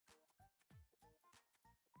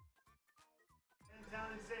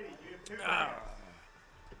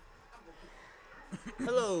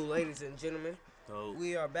Hello, ladies and gentlemen. So,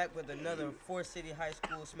 We are back with another Four City High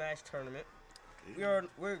School Smash tournament.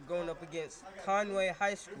 We're going up against Conway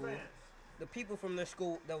High School. The people from their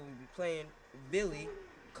school that will be playing: Billy,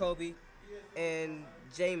 Kobe, and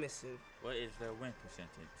Jameson. what is their win percentage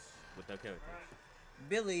with their characters?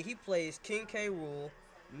 Billy, he plays King K. Rool,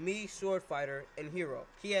 me Sword Fighter, and Hero.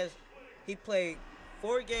 He played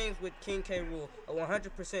 4 games with King K. Rool, a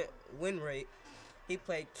 100% win rate. He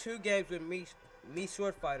played 2 games with me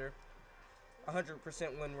Sword Fighter,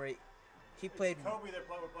 100% win rate. He played. It's Kobe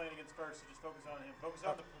we're playing against first, so just focus on him. Focus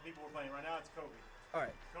on the people we're playing. Right now it's Kobe. All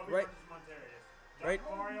right. Kobe Right. versus Monterius. Right.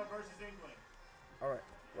 Mario versus Inkling. All right.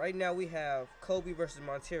 Right now we have Kobe versus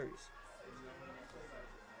Monterius.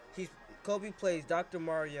 Kobe plays Dr.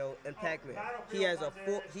 Mario and Pac-Man.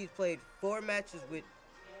 He's played 4 matches with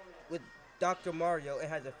Dr. Mario and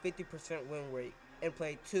has a 50% win rate, and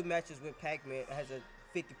played 2 matches with Pac-Man and has a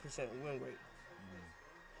 50% win rate.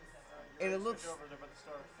 And it looks all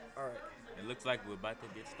right. It looks like we're about to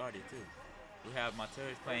get started too. We have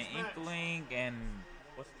Monterius playing Inkling and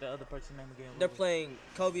what's the other person's name again? They're playing.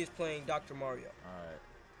 Kobe is playing Dr. Mario. All right.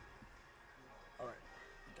 All right.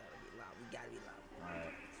 We gotta be loud. All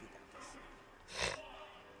right. We got this.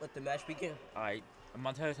 Let the match begin. All right.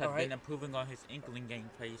 Monterius has All right. been improving on his Inkling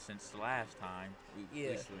gameplay since the last time we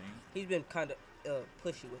streamed. He's been kind of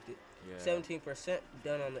pushy with it. Yeah. 17%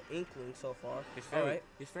 done on the Inkling so far. His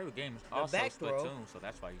favorite game is also back throw. Splatoon, so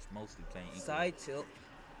that's why he's mostly playing Inkling. Side tilt.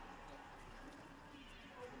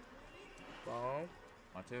 Bomb.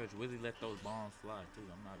 Monterius really let those bombs fly too.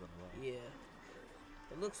 I'm not gonna lie.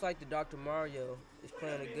 Yeah. It looks like the Dr. Mario is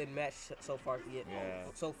playing a good match so far. Yeah.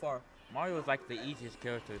 So far. Mario is like the easiest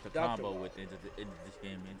character to combo with into this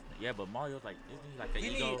game. Yeah, but Mario's like, isn't he like an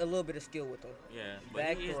You ego? need a little bit of skill with him. Yeah.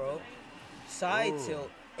 Back throw. Side tilt.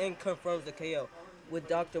 And confirms the KO. With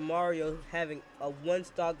Dr. Mario having a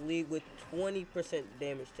 1-stock lead with 20%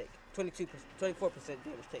 damage taken. 24%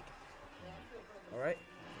 damage taken. Alright.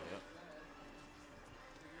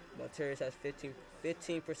 Yep. Monterius has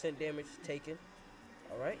 15% damage taken.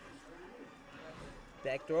 Alright.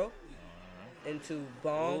 Back throw. Into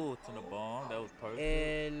bomb. Ooh, to the bomb. That was perfect.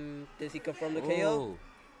 And does he confirm the KO?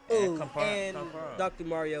 Ooh. And Dr.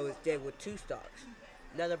 Mario is dead with 2 stocks.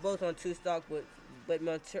 Now they're both on 2 stock, but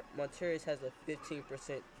Monterius has a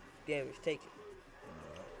 15% damage taken.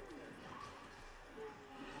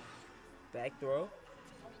 Back throw.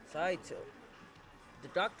 Side tilt. The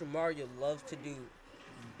Dr. Mario loves to do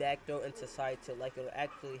back throw into side tilt like it'll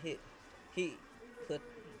actually hit. He put.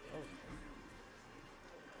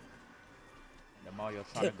 The Mario's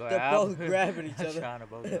trying to grab. They're both grabbing each other. Trying to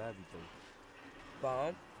both grab each other.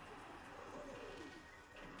 Bomb.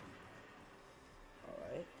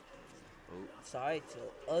 Alright. Side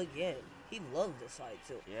tilt again. He loves the side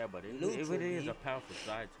tilt. Yeah, but it really is a powerful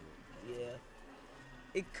side tilt. Yeah.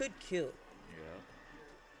 It could kill.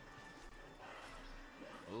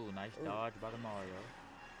 Yeah. Ooh, nice dodge by the Mario.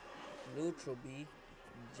 Neutral B.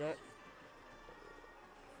 Jump.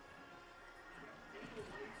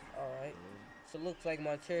 Alright. So it looks like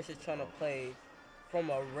Monterius is trying to play from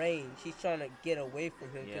a range. He's trying to get away from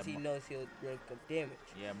him because he knows he'll rank up damage.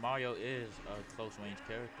 Yeah, Mario is a close range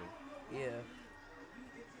character. Yeah.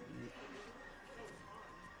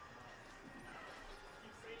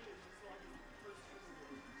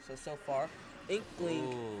 So far,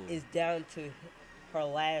 Inkling is down to her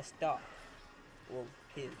last stock. Well,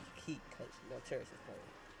 his key because Monterius is playing.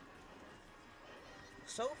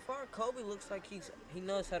 So far, Kobe looks like he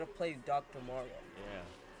knows how to play Dr. Mario. Yeah,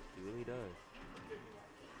 he really does.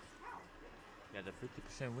 He has a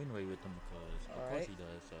 50% win rate with him because of course he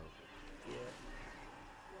does. So yeah.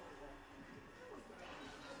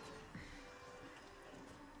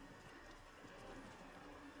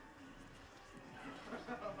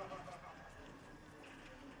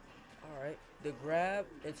 All right, the grab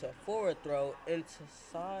into forward throw into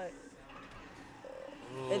side.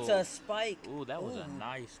 It's a spike. Ooh, that was a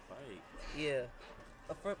nice spike. Yeah.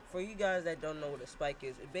 For you guys that don't know what a spike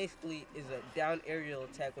is, it basically is a down aerial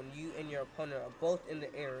attack when you and your opponent are both in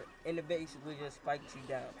the air, and it basically just spikes you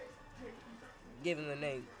down, giving the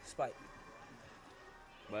name spike.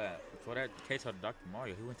 But for that case of Dr.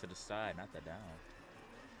 Mario, he went to the side, not the down.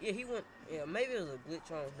 Yeah, he went. Yeah, maybe it was a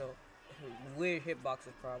glitch. I don't know. Weird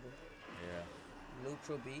hitboxes problem. Yeah.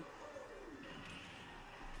 Neutral B.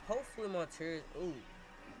 Hopefully Monterius.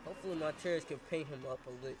 Hopefully Monterius can paint him up a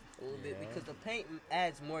little bit because the paint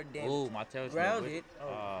adds more damage. Ooh, Monterius grounded.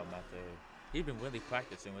 Oh, Monterius. He's been really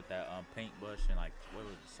practicing with that paintbrush and like what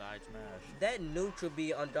was it, side smash. That neutral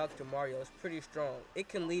B on Dr. Mario is pretty strong. It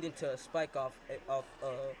can lead into a spike off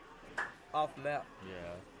map.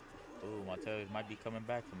 Yeah. Ooh, Martellus might be coming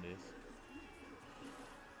back from this.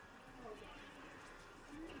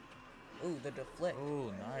 Ooh, the deflect.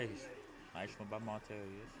 Ooh, nice. Nice one by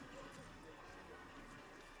Martellus.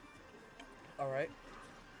 All right,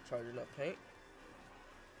 charging up paint.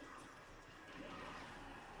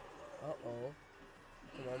 Uh-oh.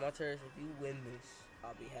 Come on, Martellus, if you win this,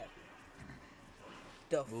 I'll be happy.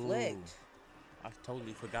 Deflect. Ooh. I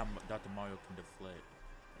totally forgot Dr. Mario can deflect.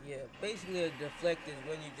 Yeah, basically a deflect is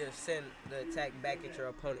when you just send the attack back at your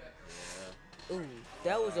opponent. Yeah. Ooh,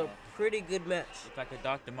 that was a pretty good match. Looks like a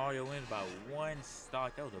Dr. Mario wins by 1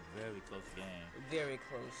 stock. That was a very close game. Very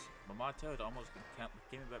close. But Martellus almost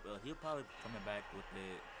came back. He'll probably be coming back with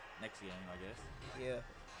the next game, I guess. Yeah.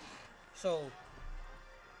 So,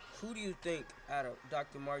 who do you think out of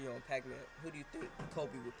Dr. Mario and Pac-Man, who do you think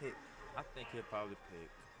Kobe would pick? I think he'll probably pick.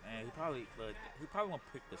 Man, he probably won't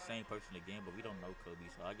pick the same person again, but we don't know Kobe,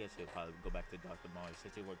 so I guess he'll probably go back to Dr. Mario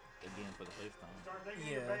since he worked again for the first time. Start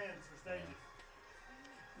thinking of your bands for stages.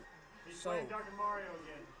 He's playing Dr. Mario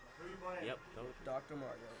again. Who you playing? Yep. Dr.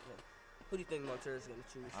 Mario. Yeah. Who do you think Montez is going to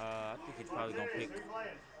choose? I think he's probably going to pick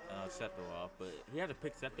Sephiroth, but he had to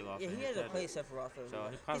pick Sephiroth. Yeah, he hasn't played Sephiroth. So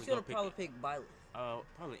he's going to probably pick Byleth.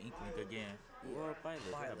 Probably Inkling again. Yeah. Or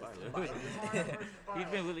Byleth. He's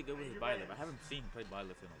been really good with his Byleth. I haven't seen him play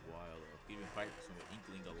Byleth in a while. He's been practicing with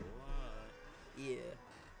Inkling a lot. Yeah.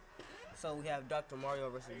 So we have Dr. Mario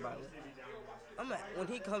versus Byleth. When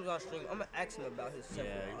he comes on stream, I'm gonna ask him about his Sephiroth.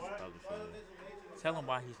 Yeah, he probably should. Tell him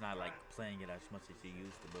why he's not like playing it as much as he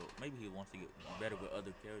used to, but maybe he wants to get better with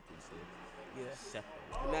other characters. So yeah.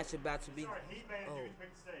 Sephiroth. The match is about to be. Oh, I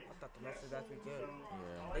thought the match was about to be good.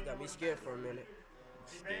 Yeah. They got me scared for a minute.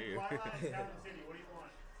 Scared.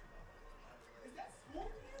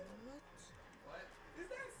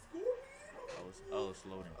 Oh, it's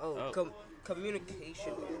loading. Oh,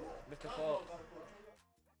 communication, Mr. Falk.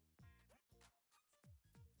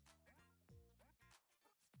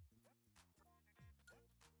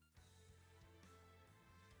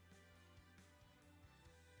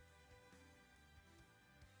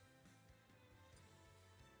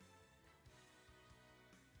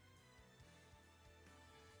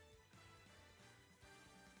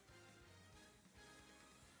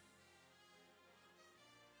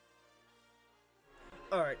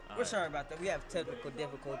 Alright, we're sorry about that. We have technical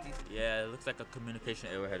difficulties. Yeah, it looks like a communication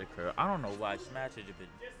error had occurred. I don't know why Smash has been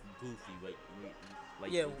goofy.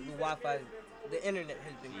 Like yeah, the Wi-Fi, the internet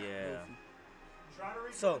has been goofy.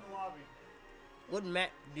 So, what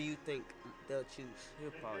map do you think they'll choose?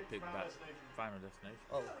 He'll probably pick Final Destination.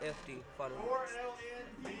 Oh, FD, Final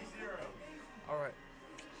Destination. Alright,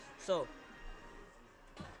 so.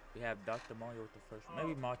 We have Dr. Mario with the first.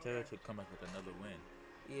 Maybe Martellus should come up with another win.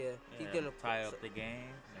 Yeah, he's gonna tie up the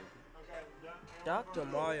game. Maybe. Dr.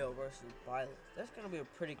 Mario versus Byleth. That's gonna be a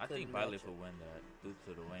pretty good I think Byleth will win that due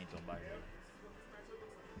to the range on Byleth.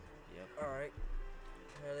 Yep. Alright.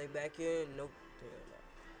 Are they back in? Nope. They're not.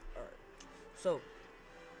 Alright. So,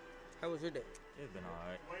 how was your day? It's been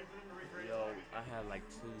alright. Yo, I had like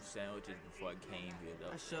 2 sandwiches before I came here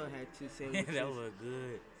though. I sure had 2 sandwiches. That was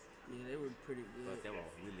good. Yeah, they were pretty good. But they were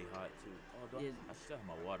really hot too. Oh, yeah. I still have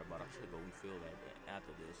my water bottle. I should go refill that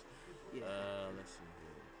after this. Yeah. Let's see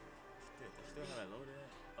here. They still have that loaded in?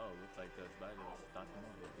 Oh, looks like that's by the Dr.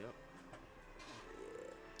 Mario. Yep.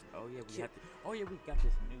 Yeah. Oh yeah, we got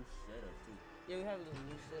this new setup too. Yeah, we have this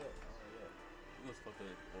new setup. Oh yeah. We were supposed to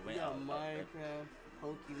we got Minecraft,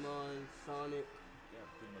 Pokemon, Sonic. Yeah,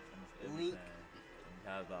 pretty much almost everything. Link. We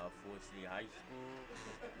have Fort City High School.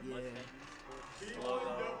 Yeah.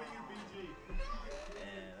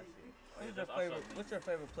 And what's your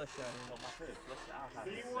favorite plush shot? Oh, my favorite plush shot, I'll have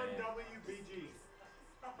to say B1WBG.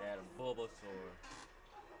 that Bulbasaur.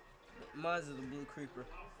 Mine's is the blue creeper.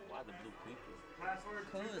 Why the blue creeper?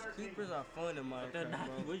 Because creepers are fun in Minecraft. They're not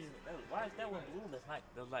bro. why is that one blue?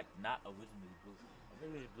 They're like not originally blue.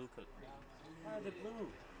 Maybe it's blue because why is it blue?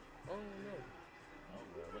 Oh no. Oh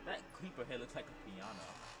well, but that creeper head looks like a piano.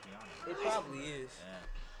 It probably is. Yeah,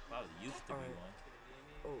 probably used to be one.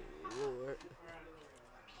 Oh Lord.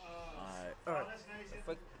 Alright.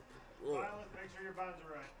 Make sure your binds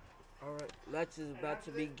are right. Alright, match is about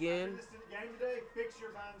to begin. This game today, fix your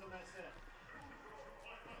binds on that set.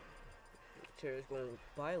 Terry's going with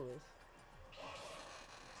Byleth.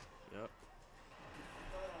 Yep.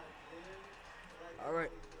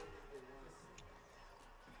 Alright.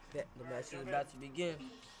 The match is about to begin.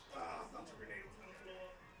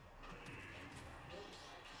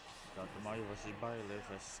 Dr. Mario versus Byleth.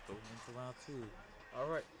 Let's go into round 2. All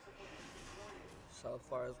right. So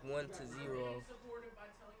far it's 1-0.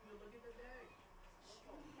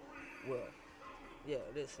 Well, yeah,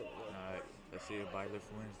 it is. Alright, let's see if Byleth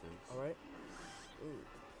wins this. All right.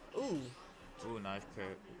 Ooh. Ooh, nice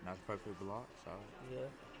perfect block. Sorry. Yeah.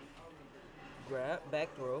 Grab, back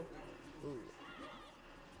throw. Ooh.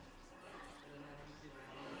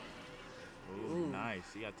 Ooh, nice.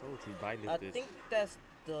 See, I told you, Byleth I this. think that's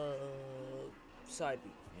the side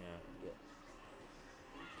beat. Yeah.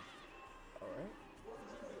 All right.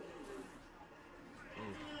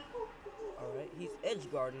 Ooh. All right. He's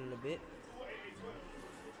edge guarding a bit.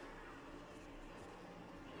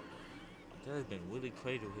 There's been really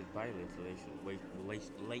crazy with his Byleth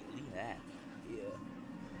lately. That. Yeah.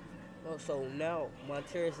 Oh, so now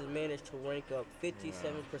Monteris has managed to rank up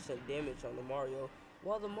 57% damage on the Mario,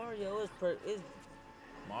 while the Mario is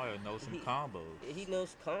Mario knows some combos. He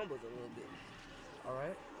knows combos a little bit. All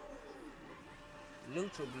right.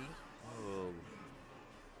 Neutral B. Oh.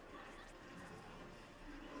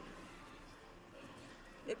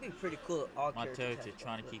 It'd be pretty cool if all characters Monteris had is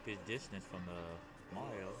trying to keep his distance from the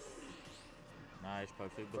Mario. Nice,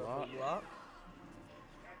 perfect block.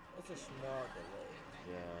 It's a small delay.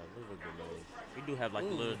 Yeah, a little delay. We do have like a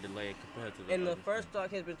little delay compared to the And the other first thing.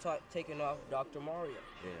 stock has been taken off Dr. Mario.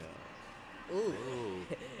 Yeah. Ooh.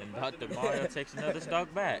 And Dr. Mario takes another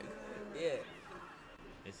stock back. Yeah.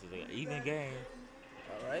 This is an even game.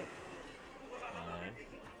 All right. Nice.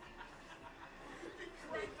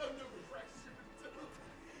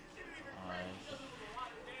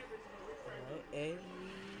 And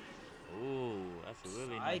ooh, that's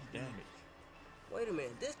really nice damage. wait a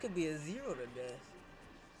minute, this could be a 0 to death.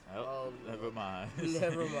 Oh, never mind.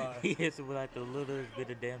 Never mind. He hits it with like the littlest bit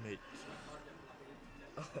of damage.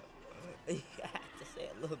 You have to say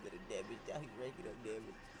a little bit of damage. Now he's ranking up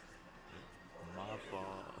damage. My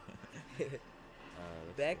fault.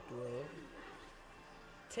 Back throw.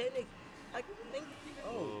 Technic, I think.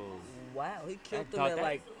 Oh, wow. He killed him at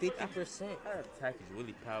like 50%. That attack is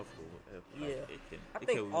really powerful. Yeah. I it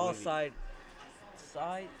think can all really,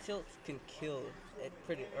 side tilts can kill at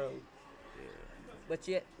pretty early. Yeah. But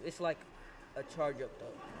yet, it's like a charge up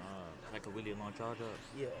though. Like a really long charge up.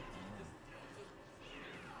 Yeah.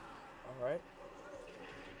 All right.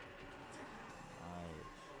 Nice.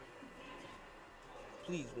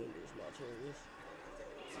 Please win this, Monteris.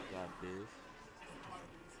 Got this.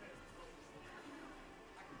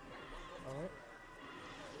 All right.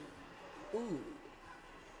 Ooh.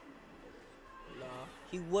 Nah.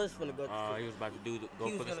 He was gonna go. He was about to go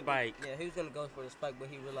for the spike. Yeah, he was gonna go for the spike, but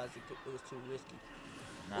he realized it was too risky.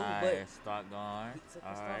 Nice, stock gone.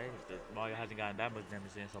 All right, Mario hasn't gotten that much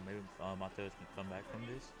damage in, so maybe Monteris can come back from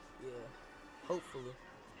this. Yeah, hopefully.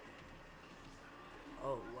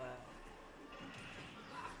 Oh wow.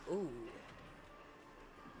 Ooh.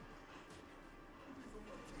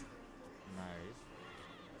 Nice.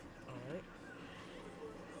 All right.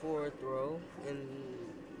 Forward throw and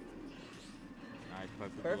nice,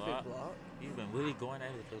 perfect block. He's been really going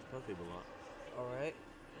at it with those perfect blocks. All right.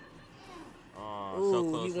 Oh, ooh, so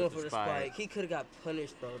close he went for the spike. spike. He could have got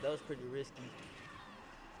punished though. That was pretty risky.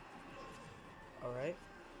 All right.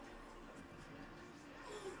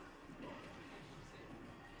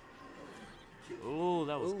 Ooh,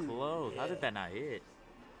 that was ooh, close. Yeah. How did that not hit?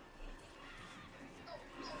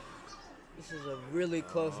 This is a really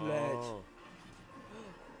close match.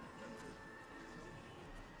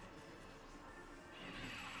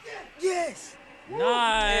 Yes!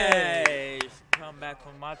 Nice! Come back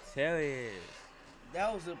from Monteris.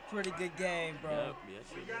 That was a pretty good game, bro. Yep,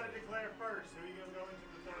 yes, We got to declare first. Who are you going to go into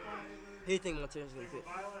the third round? Who do you think Monteris is going to pick?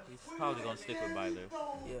 He's probably going to stick with Byleth.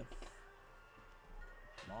 Yeah.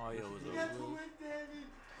 Mario was a real...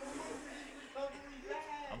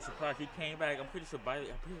 I'm surprised he came back. I'm pretty sure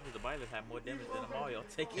the Byleth had more damage than the Mario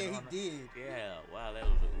taking Yeah, on he did. Yeah, wow, that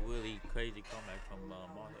was a really crazy comeback from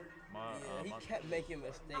Mario. He kept making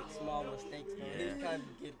mistakes, small mistakes. Man. He was kind of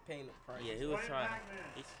getting paid the price. Yeah, he was trying.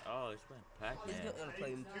 He's playing Pac-Man. He's going to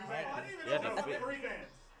play Pac-Man.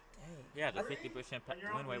 He had a 50%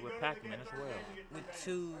 win rate with Pac-Man as well. With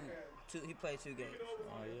he played 2 games.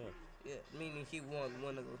 Oh, yeah. Yeah, meaning he won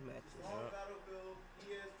one of those matches.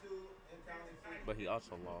 But he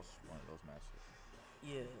also lost one of those matches.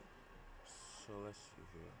 Yeah. So let's see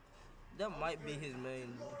here. That might be his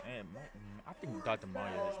main. Man, I think Dr.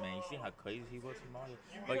 Mario is, man. You see how crazy he was with Mario?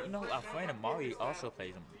 But you know, our friend of Mario also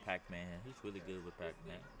plays Pac-Man. He's really good with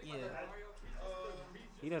Pac-Man. Yeah.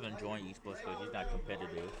 He doesn't join esports because he's not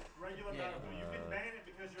competitive. Regular battle. You can ban it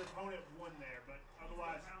because your opponent won there, but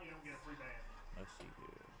otherwise you don't get a free ban. Let's see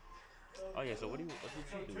here. Oh yeah. So what did you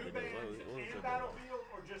do Two today? bands What was in your day? battlefield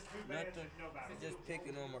or just two bands Nothing. with no She's battlefield? just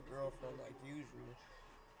picking on my girlfriend like usual.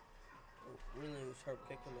 Really, it was her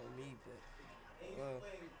picking on me, but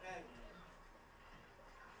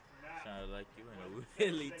Nah. Sounds like you in a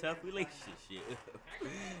really tough relationship.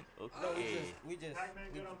 no, Okay. Pac-Man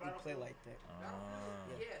good on we play Battlefield? like that. Ah.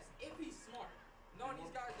 Yeah. Yes, if he's smart. No,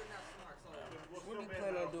 these guys are not smart, so. We'll What do still you ban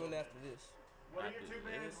plan on Battlefield. doing after this? What are your After two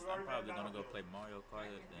bands? this, We I'm already probably banned gonna go Battlefield. play Mario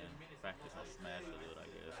Kart and practice on Smash a little, I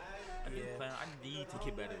guess. I need Yeah. to plan. I need to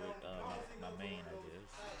get better with my main, I guess.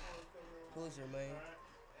 Who's your main? Alright.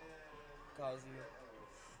 Kazuya.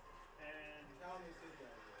 And well,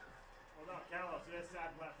 no, Kalos. He has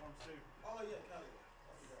side platforms too. Oh yeah, Kelly.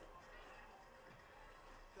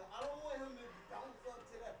 So I don't want him to bounce up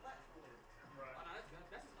to that platform. Right. Oh, no,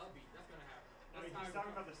 that's his upbeat. That's gonna happen. No, That's he's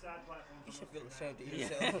talking about the side platforms. You on should those feel two ashamed of maps.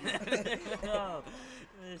 yourself. No,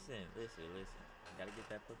 listen. Gotta get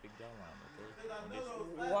that perfect jawline, okay? On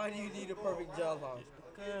this- Why do you need a perfect jawline?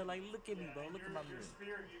 Just because, like, look at me, bro. Look at my Your mirror.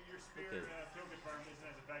 spear Okay. kill confirm isn't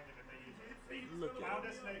as effective if they use it. Look Final at me.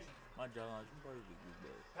 destination. My jawline's perfect,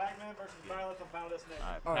 bro. Pac-Man versus Violet on Final Destination.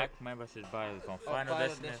 Alright, Alright. Pac-Man versus Violet on Oh, Final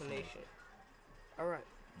Destination. All right.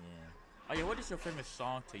 Yeah. Oh yeah, what is your favorite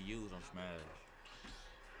song to use on Smash?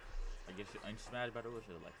 I guess in Smash Battle, what's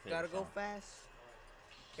your like favorite Gotta go song? fast.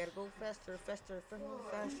 Gotta go faster.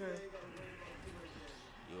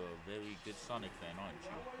 You're a very good Sonic fan, aren't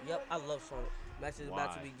you? Yep, I love Sonic. Match is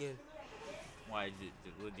about to Why? begin. Why is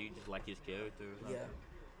it? Do you just like his character? Or something?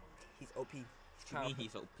 Yeah. He's OP. He's To me,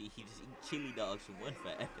 he's OP. He just eat chili dogs from one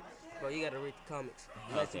fat. Bro, you gotta read the comics.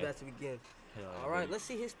 Match is Okay. about to begin. Hell, All right, really. let's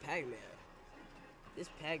see his Pac-Man. This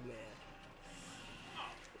Pac-Man.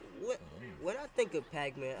 When I think of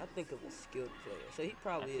Pac-Man, I think of a skilled player. So he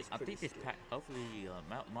probably is I pretty think it's skilled. hopefully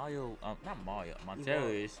Mario, not Mario, Evolve.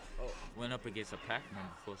 Monteris Oh. went up against a Pac-Man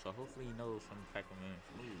before, so hopefully he knows some Pac-Man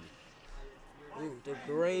moves. Ooh,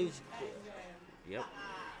 the range. Yep.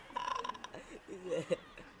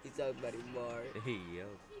 He's talking about Mario. Yo.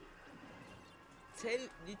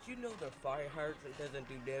 Did you know the fire hydrant doesn't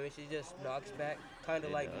do damage? It just knocks back, kind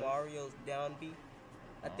of It like does? Mario's down B.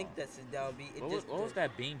 I think that's his down B. It What was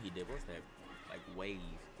that beam he did? What was that like wave?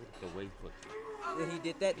 The wave put. When he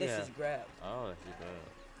did that, that's Yeah. his grab. Oh, that's just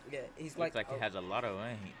Yeah, he's looks like like it has a lot of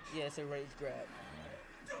range. yeah, it's a range grab.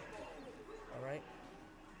 All right.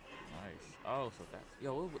 Nice. Oh, so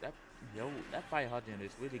that fire hydrant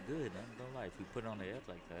is really good. I'm gonna lie. If you put it on the edge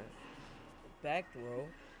like that. Back throw,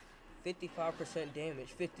 55% damage,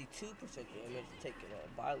 52% damage taken off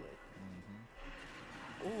Violet.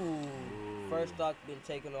 Ooh, first stock been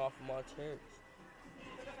taken off Monteris.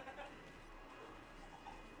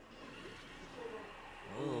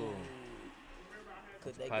 Ooh.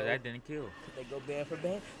 Could they Probably go? that didn't kill. Could they go ban for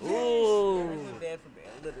ban? Ooh. Ban for ban,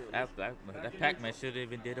 literally. That Pac-Man should have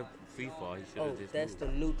even did a free fall. He should have Oh, just that's moved.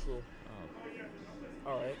 the neutral.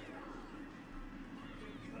 Oh. All right.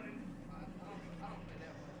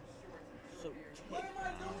 So,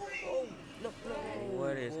 oh no!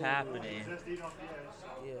 What is Whoa. happening? Just eat off the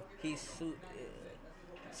edge. Yeah, he's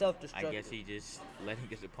self-destructive. I guess he just letting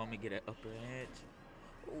his opponent get an upper edge.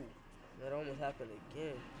 Ooh, that almost happened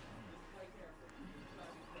again.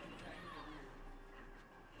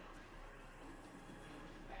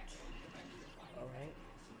 All right.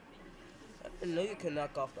 I didn't know you can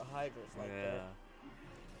knock off the hydrants like that.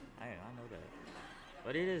 I know that.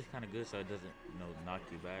 But it is kind of good so it doesn't, knock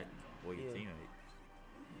you back or your Yeah. teammate.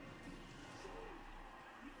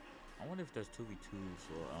 I wonder if there's 2v2s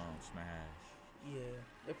for Smash. Yeah,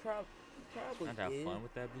 it probably Not that is. fun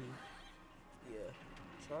would that be? Yeah,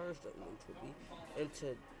 charged up neutral B, and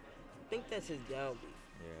to I think that's his down B.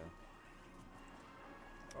 Yeah.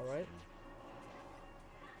 All right.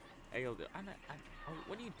 Hey yo,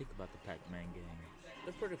 what do you think about the Pac-Man games?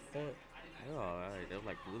 They're pretty fun. They're alright. They're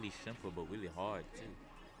like really simple but really hard too.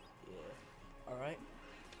 Yeah. All right.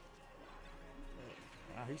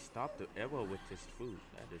 Wow, he stopped the arrow with his food.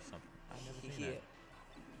 That is something I never seen Yeah. that.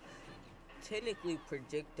 Technically,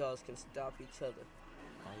 projectiles can stop each other.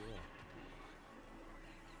 Oh yeah.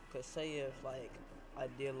 Cause say if like I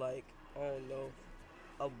did like I don't know,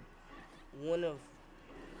 one of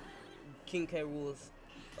King K Rool's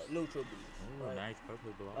neutral beats. Ooh, Right? nice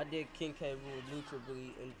purple block. I did King K Rool neutral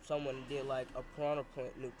beat, and someone did like a Piranha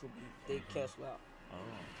Plant neutral beat. They cancel out. Oh.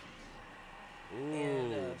 Ooh,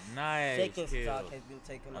 And nice second kill. stock has been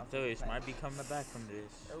taken off. of the Monteris pack. might be coming back from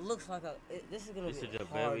this. It looks like this is gonna This be is a a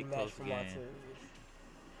hard very match close for game.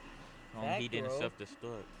 Monteris. He didn't throw.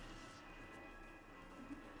 self-destruct.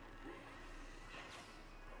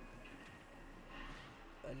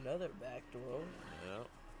 Another back throw. Yep.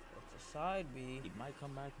 That's a Side B. He might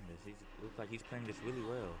come back from this. He looks like he's playing this really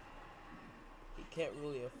well. He can't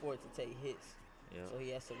really afford to take hits. Yeah. So he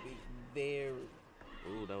has to be very.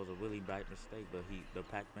 Ooh, that was a really bad mistake, but the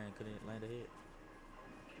Pac-Man couldn't land a hit.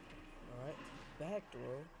 All right. Back throw.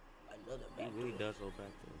 Another back He really throw. does those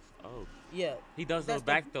back throws. Oh. Yeah. He does That's those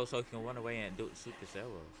back throws so he can run away and shoot the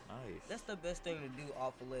arrows. Nice. That's the best thing to do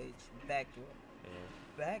off a ledge. Back throw.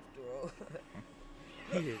 Yeah. Back throw.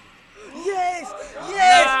 Yeah. Yes!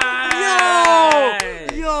 Yes!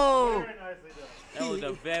 Nice! Yo! Very nicely done. That was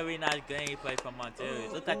a very nice gameplay from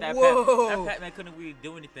Montez. Looked like that Whoa. Pac-Man couldn't really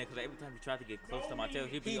do anything because every time he tried to get close to Montez,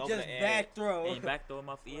 he'd be He over just the edge. back throw. And back throw him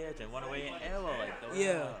off the edge and run away and arrow. Like, throw it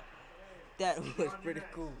Yeah. out. That was pretty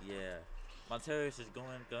cool. Yeah. Montez is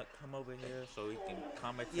going to come over here so he can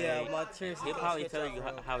commentate. Yeah, Montez. He'll probably tell you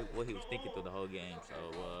what he was thinking through the whole game.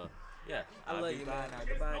 So, yeah. I love you, man.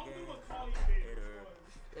 Goodbye, game. Later.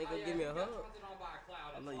 They gonna give me a hug. Comes in on by a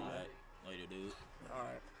cloud. I love you, man. Later, dude. All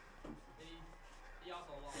right. He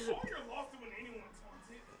also lost. Oh, you're lost when anyone's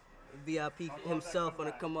haunted. VIP himself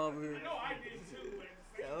gonna come over here. No, I did too,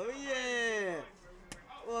 but Oh yeah!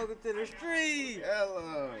 Welcome to the street.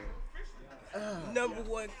 Hello. Number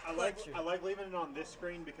one I like collection. leaving it on this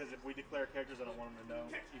screen because if we declare characters, I don't want them to know.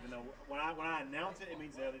 Even though when I announce it, it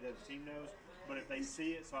means the other team knows. But if they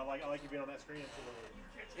see it, so I like you being on that screen.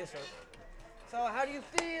 Yes, sir. So how do you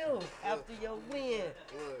feel after your win?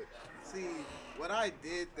 Look, see, what I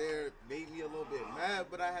did there made me a little bit mad,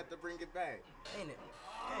 but I had to bring it back. Ain't it?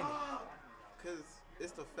 Ain't it? Because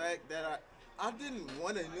it's the fact that I didn't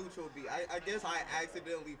want a neutral B. I guess I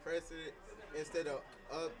accidentally pressed it instead of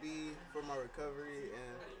up B for my recovery,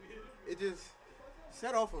 and it just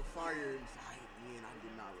set off a fire inside me, and I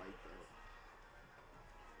did not like that.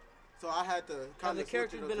 So I had to Has kind the of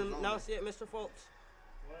character's been zoner. announced yet, Mr. Folks?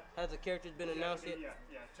 What? Has the character's been announced yet? Yeah.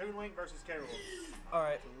 Toon Link versus K Rool. All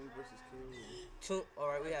right. Versus All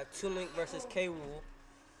right, we have Toon Link versus K Rool.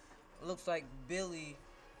 It looks like Billy.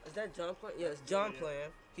 Is that John playing? Yeah, it's John playing.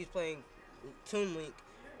 He's playing Toon Link,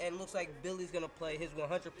 and looks like Billy's gonna play his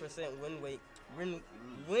 100%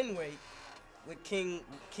 win rate with King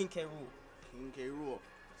K. Rool. King K. Rool.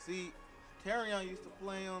 See, Terrion used to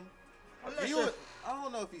play him. I'm not sure. I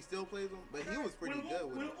don't know if he still plays him, but he was pretty good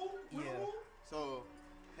with him. Yeah. So,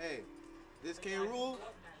 hey, this K. Rool,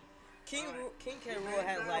 King K. Rool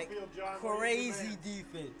has like crazy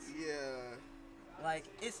defense. yeah. Like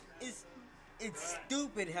it's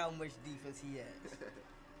stupid how much defense he has.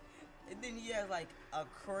 And then he has like a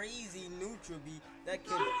crazy neutral B that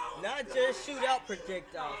can not just shoot out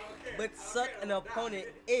projectiles, but suck an opponent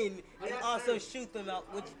in and also shoot them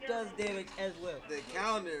out, which does damage as well. The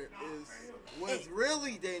counter is what's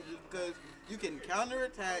really dangerous because you can counter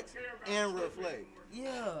attacks and reflect.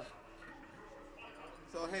 Yeah.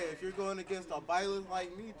 So, hey, if you're going against a byless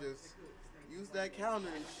like me, just use that counter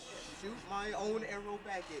and shoot my own arrow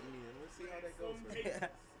back at me, and let's see how that goes. Yeah.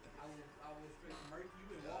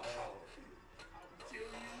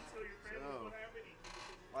 So,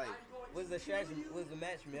 like, Was the strategy? Was the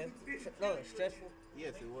match, man? No, stressful.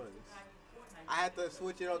 yes, it was. I had to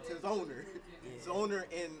switch it up to zoner. Yeah. Zoner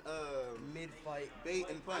and Mid fight, bait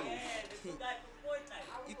and punish.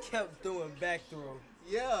 you kept doing back throw.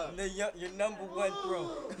 Yeah. And then your number one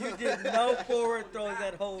throw. You did no forward throws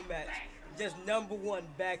that whole match. Just number one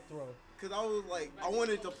back throw. Because I was like, I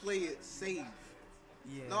wanted to play it safe.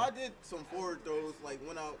 Yeah. No, I did some forward throws, like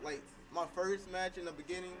when I, like my first match in the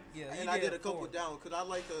beginning. Yeah, and you I did did a couple forward. down, because I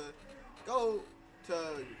like to go to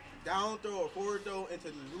down throw or forward throw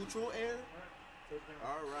into neutral air.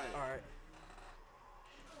 All right. All right.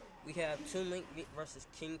 We have Toon Link versus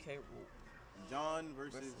King K. Rool. John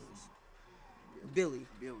versus Billy.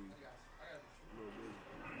 Billy.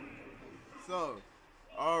 So,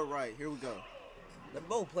 all right, here we go. They're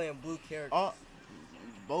both playing blue characters.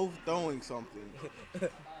 Both throwing something. Toon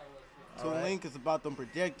right. Link is about them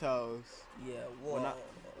projectiles. Yeah, whoa.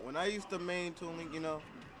 When I used to main Toon Link, you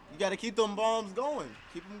got to keep them bombs going.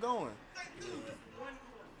 Keep them going.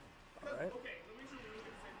 All right.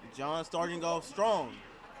 John starting off strong.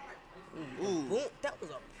 Ooh. Boom. That was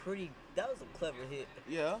a clever hit.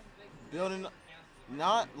 Yeah. Building,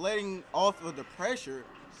 not letting off of the pressure.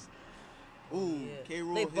 Ooh, Yeah. K.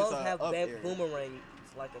 Rool They hits both a have up air. boomerang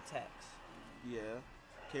like attacks. Yeah.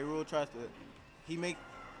 K. Rool tries to, he make,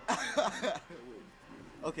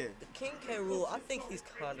 okay. The King K. Rool, I think he's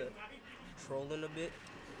kind of trolling a bit.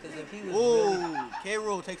 Because if he was really, Ooh, K.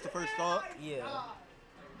 Rool takes the first thought. yeah.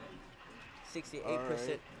 68%,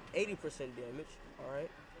 Alright. 80% damage. All right.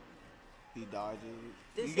 He dodges.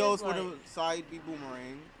 This He goes is for the like- side B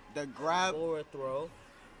boomerang. The grab, Forward throw.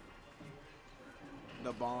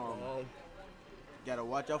 the bomb. Gotta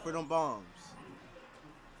watch out for them bombs.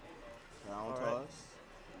 Down All toss. right.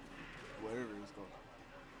 Whatever it's called.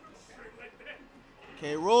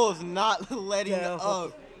 K. Rool's not letting Down.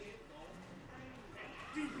 up.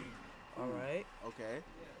 All right. Okay.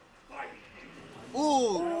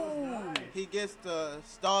 Ooh. He gets the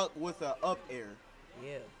stock with an up air.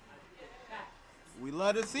 Yeah. We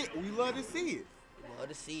love to see it. We love to see it. Love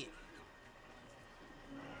to see it.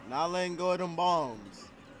 Not letting go of them bombs.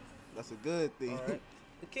 That's a good thing. All right.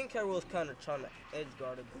 The King K. Rool is kind of trying to edge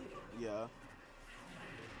guard a bit. Yeah.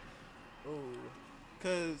 Ooh.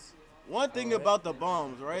 Cause one thing Alright. about the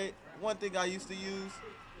bombs, right? One thing I used to use.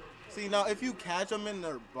 See now, if you catch them in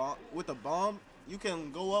their with a bomb, you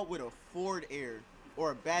can go up with a forward air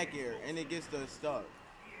or a back air, and it gets the stuck.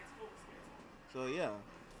 So yeah.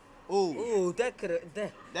 Ooh. Ooh, that could have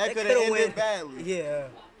That could have ended went badly. Yeah.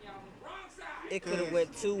 It could have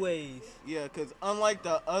went two ways. Yeah, cause unlike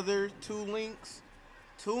the other two links,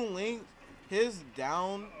 his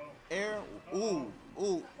down air. Ooh.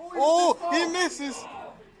 He misses.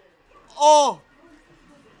 Oh.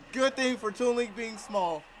 Good thing for Toon Link being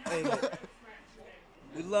small. Hey, man.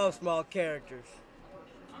 We love small characters.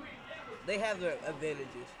 They have their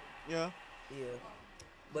advantages. Yeah. Yeah.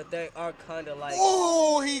 But they are kind of like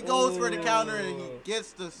Oh, he goes for the counter and he Ooh.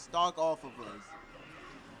 gets the stock off of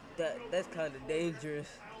us. that's kind of dangerous.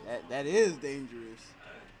 That is dangerous.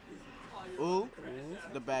 Ooh,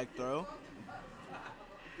 the back throw.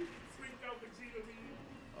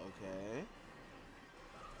 Okay.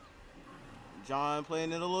 John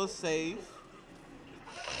playing it a little safe.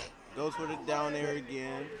 Goes for the down air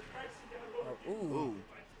again. Ooh. Ooh.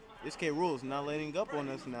 This K. Rool's not letting up on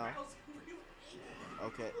us now.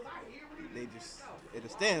 Okay. They just at a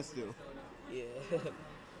standstill. Yeah.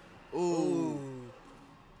 Ooh. Ooh.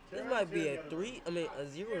 This might be a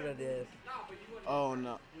 0 to death. Oh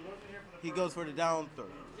no. He goes for the down throw.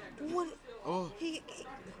 What? Oh. He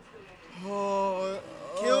Oh.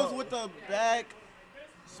 Kills with the back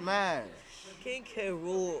smash. King K.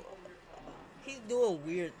 Rool, he's doing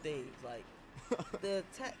weird things like the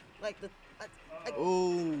attack, like the.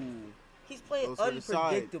 Ooh. He's playing Goes for the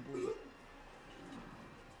side. unpredictably.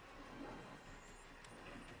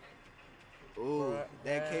 Ooh. Right.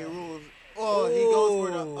 That K. Rool's. Oh, he goes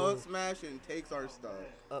for the Ooh. up smash and takes our stuff.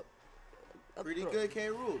 Up Pretty throw. good K.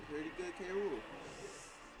 Rool. Pretty good K. Rool.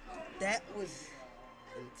 That was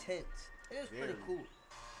intense. It was pretty Very. cool.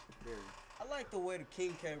 Very. I like the way the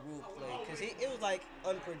King K. Rool played because it was like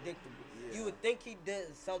unpredictable. Yeah. You would think he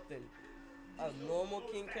did something a normal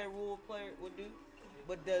King K. Rool player would do,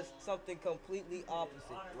 but does something completely opposite.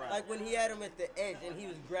 Right. Like when he had him at the edge and he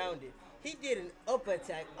was grounded, he did an up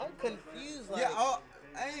attack. I'm confused. Like, Yeah,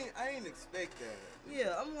 I ain't expect that.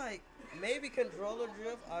 yeah, I'm like maybe controller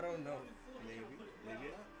drift. I don't know. Maybe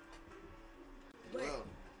not. But Well,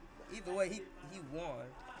 either way, he won,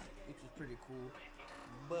 which was pretty cool.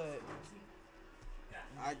 But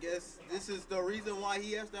I guess this is the reason why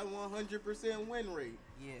he has that 100% win rate.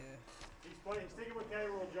 yeah, He's sticking with K.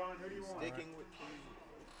 Rool, John. Who do you want? Sticking with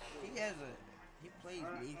he plays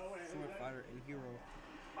me, Sword Fighter, and Hero.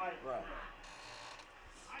 right.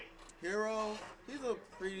 Hero, he's a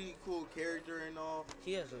pretty cool character and all.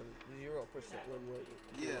 He has a 0% win rate.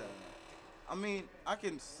 Yeah. I mean, I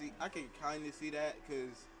can kind of see that because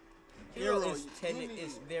Hero Hero is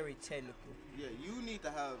is very technical. Yeah, you need to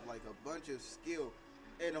have like a bunch of skill,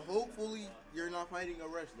 and hopefully you're not fighting a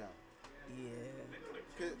rush down. Yeah.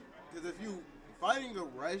 Because if you fighting a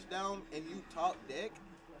rush down and you top deck,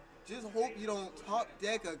 just hope you don't top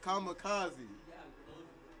deck a kamikaze.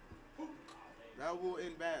 That will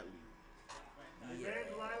end badly. Yeah.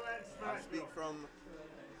 I speak from,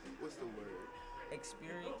 what's the word?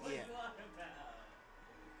 Experience. Yeah.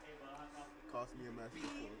 Cost me a master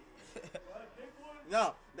before.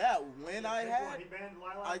 No, that win I had, He banned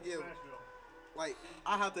Lilac I from give- Smashville. like,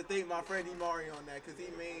 I have to thank my friend Imari on that because he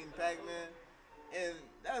made Pac-Man. And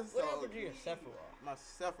that's What all. happened to your Sephiroth? My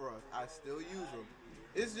Sephiroth, I still use them.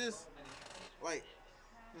 It's just, like,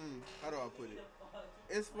 how do I put it?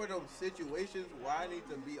 It's for those situations where I need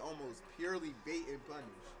to be almost purely bait and punish.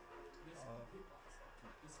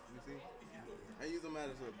 You see? I use them as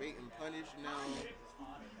a bait and punish now.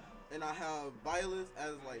 And I have Byleth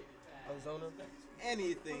as, like, Ozona?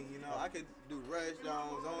 anything, you know. I could do rush down,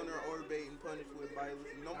 zoner, or bait and punish with Byleth.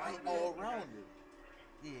 You know, my all-rounder.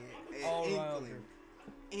 Yeah. And All Inkling.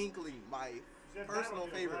 Inkling, my personal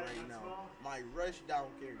favorite right now. My rush down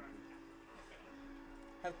character.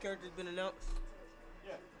 Have characters been announced?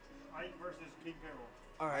 Yeah. Ike versus King K.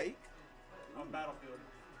 Rool Alright. on Battlefield.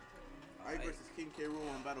 Ike versus King K. Rool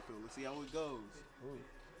on Battlefield. Let's see how it goes. Ooh.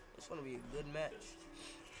 It's gonna be a good match.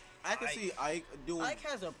 I can see Ike doing. Ike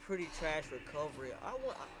has a pretty trash recovery.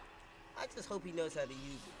 I just hope he knows how to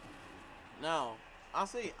use it. Now, I'll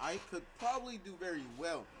say Ike could probably do very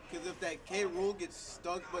well. Because if that K. Rool gets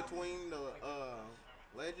stuck between the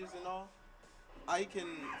ledges and all, Ike can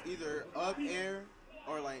either up air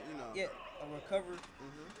or like, you know. Yeah, a recovery.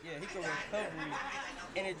 Yeah, he can recovery,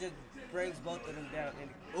 and it just brings both of them down.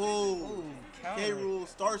 Ooh, counter. K. Rool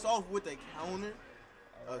starts off with a counter,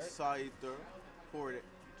 All right. a side throw, forward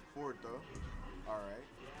throw. All right.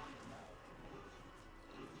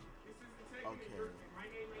 Okay.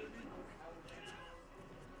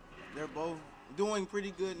 They're both doing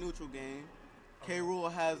pretty good neutral game. K.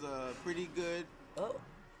 Rool has a pretty good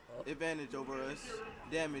advantage over us,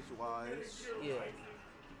 damage-wise. Yeah.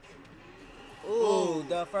 Ooh,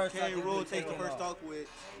 the first K. stock Rool is takes the taken first off. stock with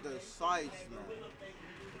the side smash,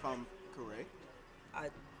 if I'm correct. I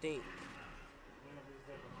think.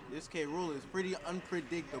 This K. Rool is pretty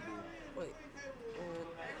unpredictable. Wait.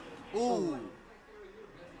 Ooh.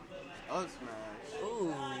 Up smash.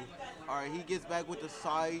 Ooh. Alright, he gets back with the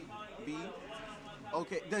side B.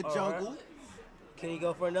 Okay, the All jungle. right. Can he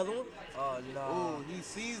go for another one? Oh, no. Ooh, he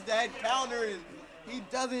sees that counter and he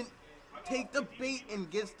doesn't take the bait and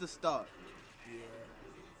gets the stock.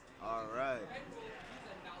 Yeah. Alright.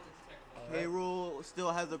 K. Rool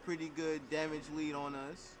still has a pretty good damage lead on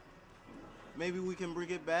us. Maybe we can bring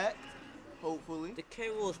it back. Hopefully. The K.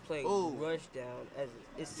 Rool is playing Ooh. rush down. As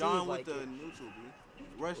it seems John like with the it. neutral B.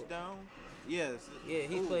 Rush down? Yes. Yeah,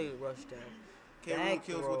 he's Ooh. playing rush down. K. Rool Back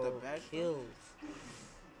kills throw with the back. kills.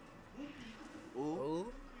 Ooh.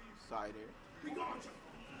 Ooh. Side air.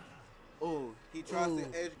 Ooh. He tries Ooh.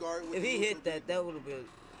 to edge guard with If the he neutral hit that, B. that would have been.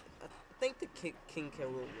 I think the King K.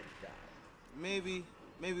 Rool would have died. Maybe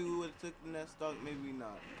we would have taken that stock, maybe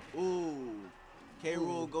not. Ooh. K.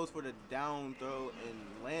 Rool goes for the down throw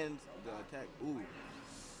and lands the attack. Ooh.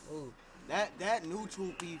 Ooh. That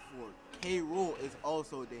neutral B for K. Rool is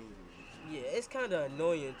also dangerous. Yeah, it's kind of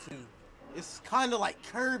annoying too. It's kind of like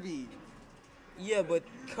Kirby. Yeah, but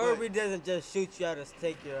Kirby doesn't just shoot you out to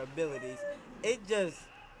take your abilities. It just.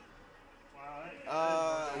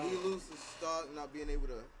 We lose the stock, not being able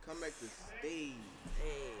to come back to stage.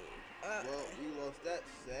 Well, we lost that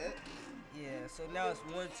set. Yeah, so now it's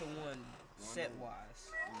 1-1 set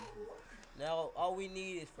wise. Now all we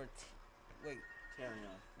need is for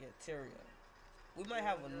Carry-on. Yeah, Tyrion. We might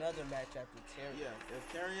have another match after Tyrion. Yeah,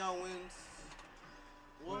 if Carry-on wins,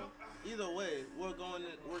 well, either way, we're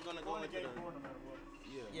gonna go into the.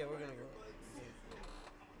 Yeah, we're gonna go.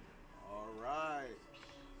 All right.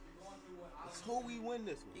 Let's hope we win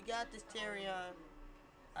this one. You got this, Tyrion.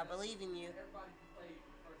 I believe in you.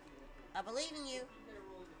 I believe in you.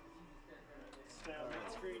 Stay on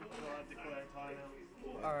that screen. Declare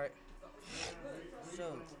timeout. All right.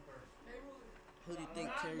 So, who do you think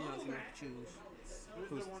Tyrion's gonna choose?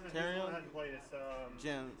 Who's the one that Tyrion? hadn't played? It's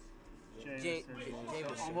Jameson.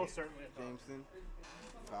 Jameson. Almost certainly. Jameson.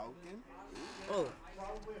 Falcon. Oh,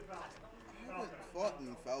 I haven't fought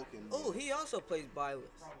in Falcon. oh, he also plays Byleth.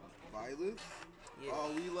 Violet. Yeah.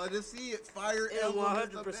 Oh, we love to see it. Fire And Emblem is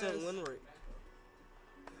the 100% best. win rate.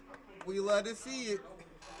 We love to see it.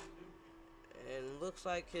 And looks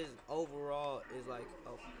like his overall is like,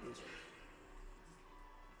 is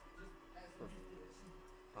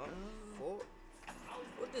 4.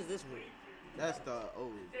 What does this mean? That's the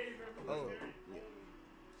Oh. Yeah.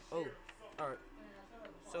 Oh, all right.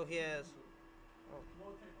 So he has.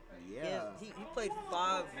 Yeah. He played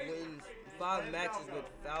 5 wins, 5 matches with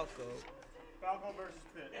Falco. Falco versus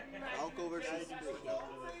Pitt. Falco versus Yeah, you can Pitt. switch over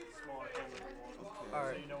to the smaller table. All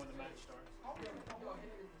right. So you know when the match starts.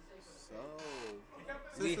 So,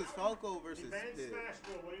 We- since it's Falco versus Band Pitt, Smash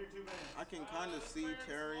Duel, what are your two bands? I can kind of see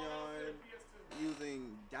Tyrion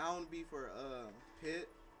using down B for Pitt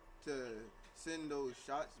to send those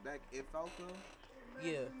shots back at Falco.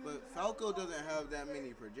 Yeah. But Falco doesn't have that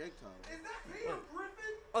many projectiles.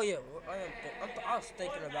 Oh yeah. Well, I was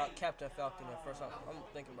thinking about Captain Falcon at first. I'm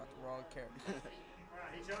thinking about the wrong character.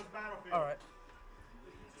 Alright, he chose Battlefield. All right.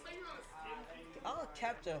 All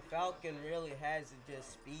Captain Falcon really has is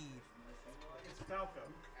just speed. It's Falco,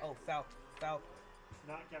 Oh, Falcon.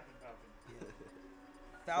 not Captain Falcon.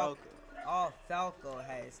 Falcon. All Falco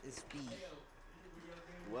has is speed.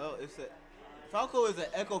 Well, Falco is an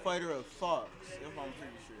Echo Fighter of Fox, if I'm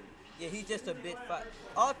pretty sure. Yeah, he's just a bit fast.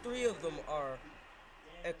 All 3 of them are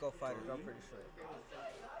Echo Fighters, I'm pretty sure.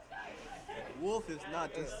 Wolf is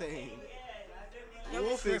not the same. I'm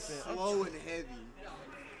Wolf is tripping. I'm slow and heavy.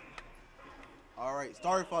 All right,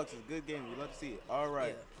 Star Fox is a good game. We love to see it. All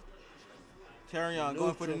right, Tyrion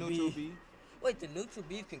going for the Neutral neutral B. B. Wait, the neutral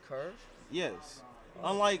beef can curve? Yes.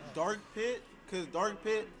 Unlike Dark Pit, because Dark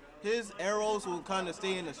Pit his arrows will kind of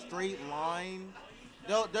stay in a straight line.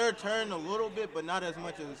 They'll turn a little bit, but not as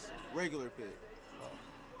much as regular Pit.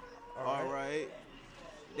 All right.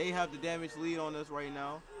 They have the damage lead on us right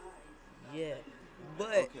now. Yeah.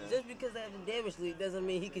 But just because I have the damage lead doesn't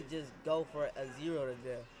mean he could just go for a 0 to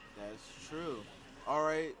death. That's true. All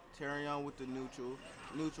right, Tyrion with the neutral.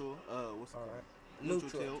 What's it called?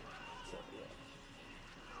 Neutral tilt. Yeah.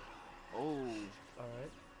 Oh. All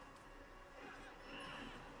right.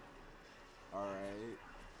 All right.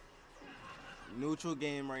 Neutral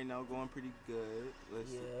game right now, going pretty good.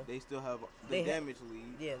 Let's see. They still have the damage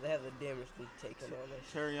lead. Yeah, they have the damage lead taken on us.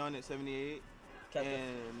 Tyrion at 78.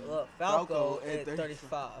 And Falco at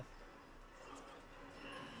 35.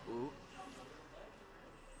 Ooh.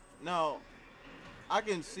 Now, I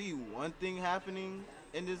can see one thing happening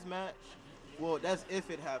in this match. Well, that's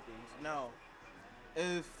if it happens. Now,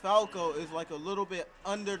 if Falco is like a little bit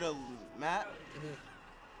under the map,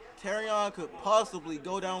 Tyrion could possibly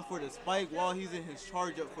go down for the spike while he's in his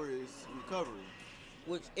charge up for his recovery.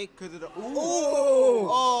 Which it could have.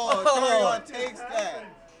 Oh, Tyrion takes that.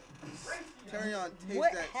 Tyrion takes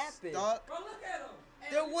that happened? stock. Bro, look at him.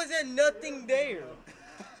 There wasn't nothing there.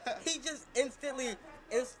 He just instantly,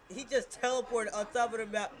 he just teleported on top of the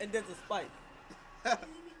map and did the spike.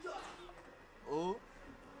 Ooh,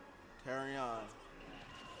 Tyrion,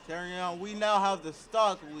 we now have the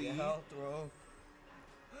stock lead.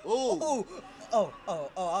 Ooh. Oh, I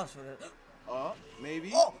was for that.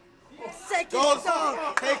 Maybe. Oh, second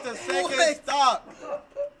stock. Take the second stock.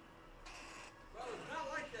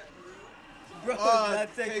 Bro,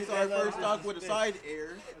 takes our first stock with a side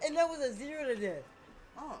air. And that was a 0 to death.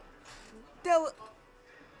 Oh. That was.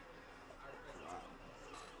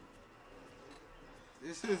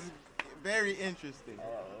 This is very interesting.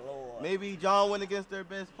 Oh, Lord. Maybe John went against their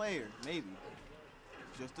best player. Maybe.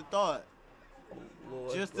 Just a thought.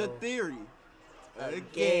 Lord, just a theory. A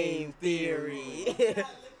game theory.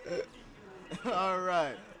 All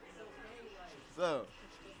right. So,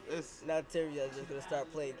 now Tyrion's just gonna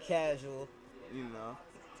start playing casual. You know.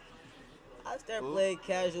 I start playing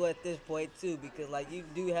casual at this point too because like you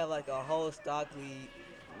do have like a whole stock lead.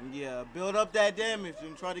 Yeah, build up that damage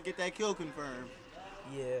and try to get that kill confirmed.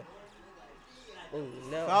 Yeah. Ooh,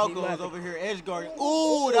 now Falco's over here edge guarding.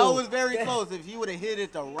 Ooh, that was very close. If he would have hit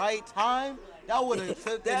it the right time, that would have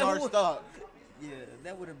taken our stock. Yeah,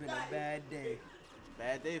 that would have been a bad day.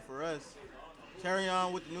 Bad day for us.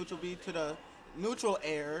 Tyrion with the neutral B to the neutral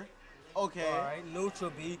air. Okay. All right,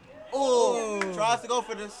 neutral B. Ooh, tries to go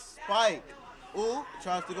for the spike. Ooh,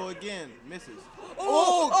 tries to go again. Misses.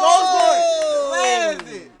 Ooh, goes for it. Lands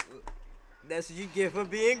it. That's what you get for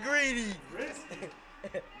being greedy.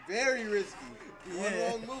 Very risky. One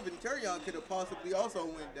wrong move and Tyrion could have possibly also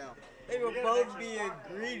went down. They were both being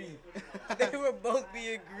greedy. They were both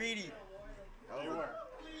being greedy. They were.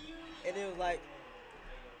 And it was like,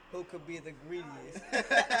 who could be the greediest?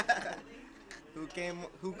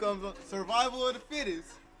 Who comes on survival of the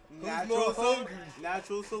fittest? Who's more hungry?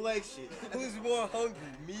 Natural selection. Who's more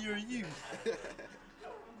hungry, me or you?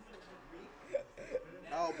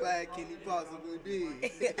 How bad can he possibly be?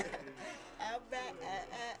 How bad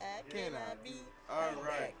can I be? All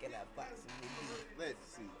right. Can I possibly be? Let's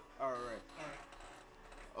see. All right.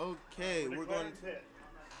 Okay, we're going to Pit.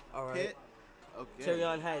 All right. Pit. Okay.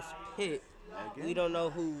 Tyrion has Pit. Again? We don't know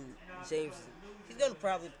who James. He's gonna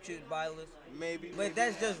probably choose Byleth. Maybe. But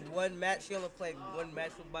that's just one match. He only played one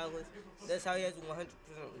match with Byleth. That's how he has a 100%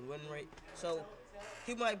 win rate. So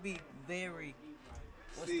he might be very.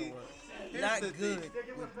 What's the word? Not good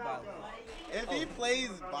with Byleth. If he plays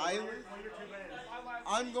Byleth,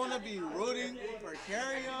 I'm gonna be rooting for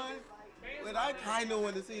Tyrion, but I kind of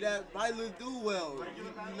want to see that Byleth do well.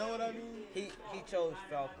 You know what I mean? He chose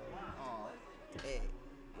Falco. Hey.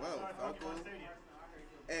 Well, Falco.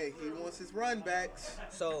 Hey, he wants his run backs.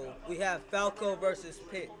 So we have Falco versus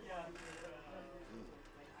Pitt.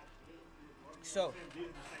 So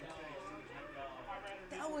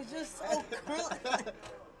that was just so cool.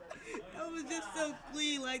 That was just so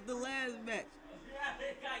clean, like the last match.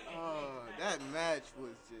 That match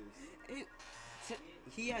was just.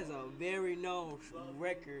 He has a very known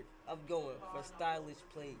record of going for stylish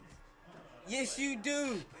plays. Yes, you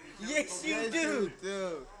do. Yes, you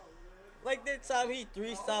do. Like that time he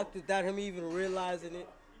 3-stocked without him even realizing it.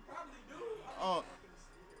 Oh,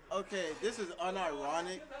 okay. This is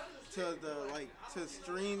unironic to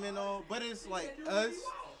stream and all, but it's like us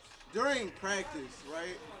during practice,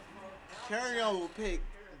 right? Tyrion will pick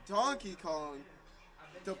Donkey Kong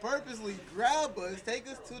to purposely grab us, take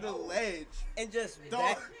us to the ledge, and just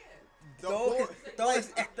throw throw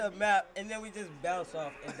us at the map, and then we just bounce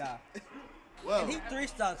off and die. Well, And he 3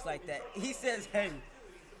 stocks like that. He says, hey.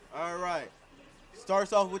 all right.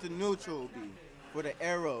 Starts off with the neutral B for the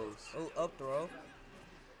arrows. Oh, up throw.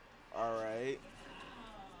 All right.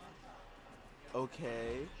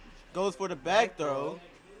 Okay. Goes for the back throw.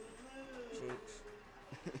 Cheeks.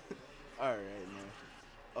 All right,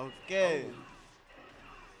 man. Okay.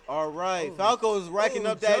 All right. Falco is racking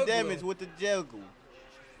up that juggler. damage with the juggle.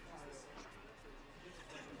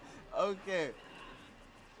 Okay.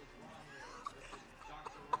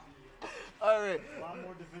 All right.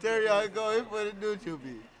 Terry, I go in for the neutral B.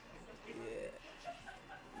 Yeah.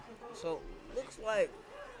 So, looks like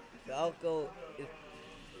Falco is.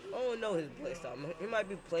 I don't know his play style. He might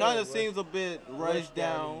be playing. Kind of seems a bit rushed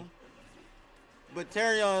down. But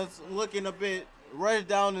Terrion's looking a bit rushed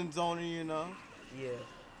down in zoning, you know. Yeah.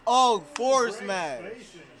 Oh, forward smash.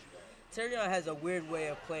 Terrion has a weird way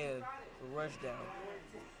of playing rush down.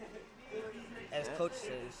 As coach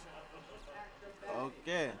says.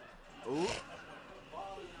 Okay. Ooh.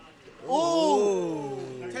 Ooh.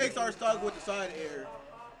 Takes our stock with the side air.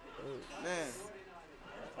 Man.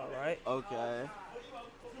 All right. Okay.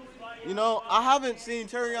 You know, I haven't seen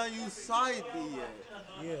Terrion use side B yet.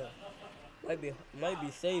 Yeah. Might be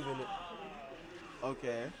saving it.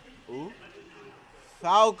 Okay. Ooh.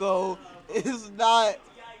 Falco is not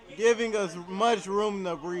giving us much room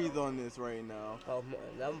to breathe on this right now. Oh,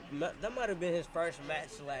 that might have been his first match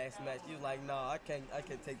last match. He was like, nah, I can't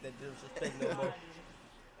take that disrespect no more.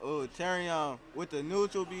 Oh, Terrion with the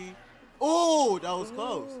neutral B. Oh, that was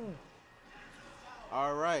close.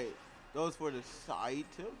 All right. Goes for the side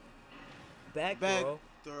tip. Back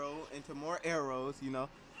throw into more arrows, you know.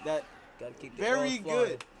 That gotta keep the very balls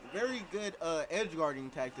good. Very good edge guarding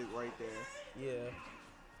tactic right there. Yeah.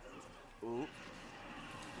 Ooh.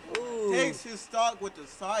 Ooh. Takes his stock with the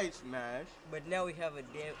side smash. But now they have a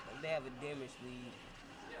damage lead.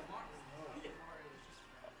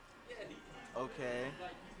 Okay.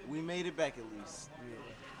 We made it back at least.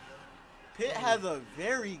 Yeah. Pitt has a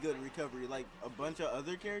very good recovery, like a bunch of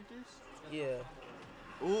other characters. Yeah.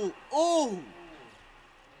 Ooh. Ooh.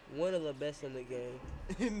 One of the best in the game.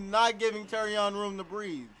 Not giving Terrion room to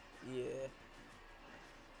breathe. Yeah.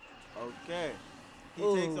 Okay. He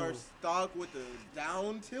Ooh. takes our stock with the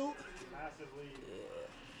down tilt. Massive lead.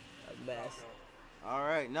 Yeah. A mess. All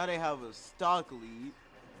right. Now they have a stock lead.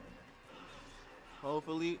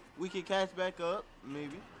 Hopefully we can catch back up,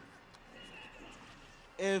 maybe.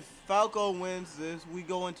 If Falco wins this, we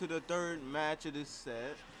go into the third match of this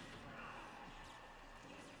set.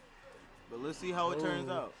 But let's see how it turns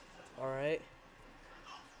out. All right.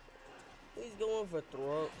 He's going for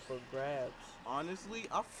grabs. Honestly,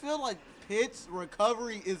 I feel like Pitt's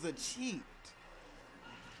recovery is a cheat.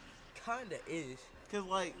 Kinda is. Cause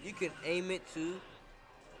like You can aim it too,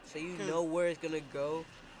 so you know where it's gonna go.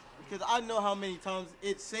 Because I know how many times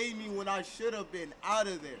it saved me when I should have been out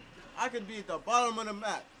of there. I could be at the bottom of the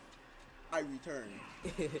map. I return.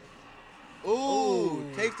 Ooh,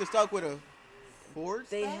 takes the stock with a forward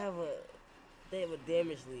They stack? have a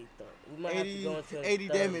damage lead though. We might 80, have to go into 80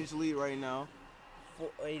 third. damage lead right now.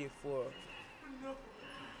 84.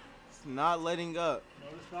 It's not letting up.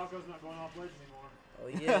 Notice Falco's not going off ledge anymore. Oh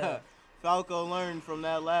yeah. Falco learned from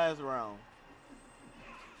that last round.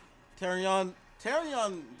 Terrion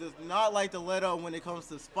does not like to let up when it comes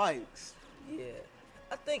to spikes. Yeah.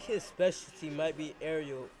 I think his specialty might be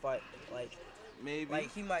aerial fight. Maybe.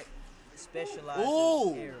 Like he might specialize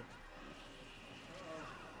Ooh. in air.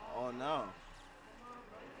 Oh no.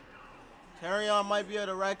 Terrion might be able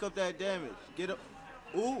to rack up that damage. Get up.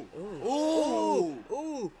 Ooh. Ooh.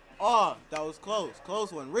 Ooh. Oh, that was close.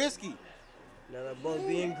 Close one. Risky. Now that both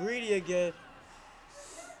being greedy again.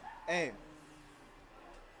 Hey.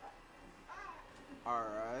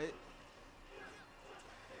 Alright.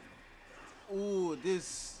 Ooh,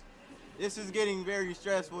 this is getting very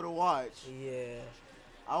stressful to watch. Yeah.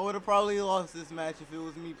 I would have probably lost this match if it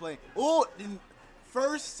was me playing. Ooh,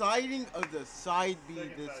 first sighting of the side B.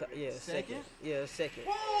 Second? Yeah, second.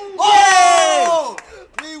 Oh!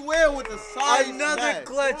 We win with the side Another smash.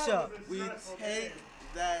 clutch up. We take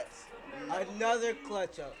that. Another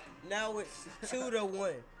clutch up. Now it's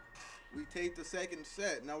 2-1. We take the second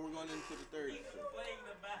set. Now we're going into the third set.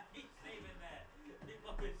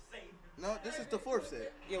 No, this is the fourth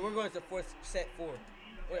set. Yeah, we're going to set 4.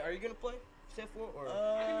 Wait, are you gonna play set 4 or?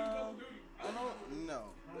 I don't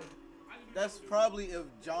know. That's probably if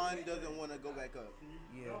John doesn't want to go back up.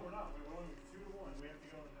 Yeah. No, we're not. We're only 2-1. We have to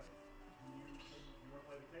go in the. You want to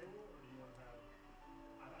play the cable or do you want to have?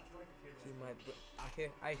 I feel like the cable. He might.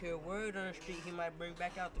 I hear word on the street. He might bring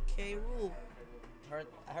back out the K rule.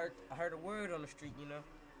 I heard a word on the street. You know.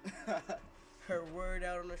 Heard word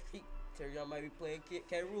out on the street. Terrion might be playing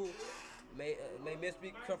K. Rule. May miss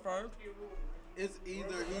be confirmed. It's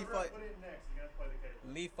either he fight. Put it next. You gotta play the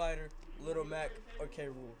cable. Me Fighter, Little Mac, or K.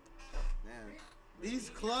 Rule. Man, these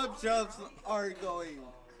club jumps are going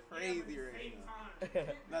crazy right now.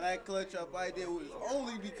 Now that clutch up I did was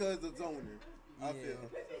only because of zoner. I feel.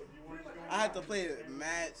 I had to play it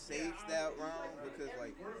mad safe that round because,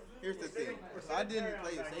 like, here's the thing. If I didn't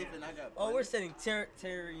play it safe and I got Oh, we're punished, sending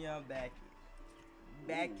Terrion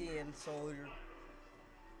back in, soldier.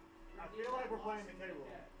 I feel like we're playing the cable,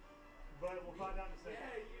 but we'll find out in a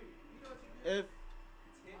second. if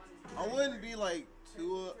I wouldn't be like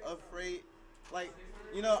too afraid, like,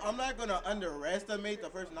 you know, I'm not gonna underestimate the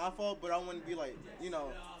first knockout, but I wouldn't be like, you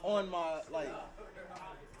know, on my like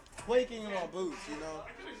quaking in my boots, you know.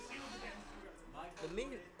 To me,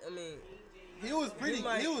 I mean, He was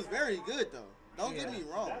he was very good though. Don't get me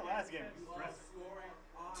wrong. That last game was impressive.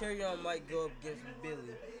 Terrion might go up against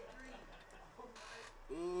Billy.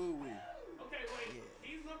 Ooh wee. Okay, wait.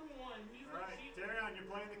 He's number one. He's All right, Terrion, you're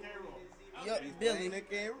playing the cable. Yup, He's Billy. playing the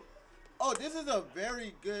game. Oh, this is a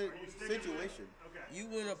very good Are you sticking with it? situation. Okay. You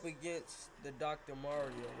went up against the Dr. Mario,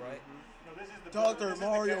 right? No, this is the Dr. this is the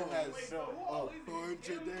Mario cable. has Wait, a no. bunch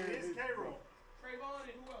of It is damage. K-Roll. Trayvon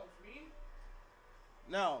and who else? Me?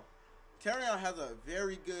 Now, Terrion has a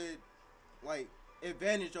very good like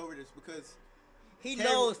advantage over this because He K-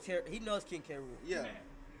 knows King K. Rule. yeah,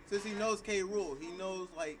 since he knows K. Rule, he knows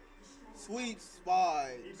like sweet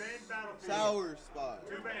spots, He banned Battlefield. sour spots.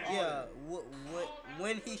 Two bans. Yeah,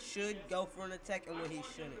 when he should go for an attack and when he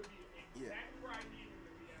shouldn't. Yeah.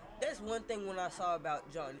 That's one thing when I saw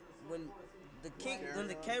about John. When the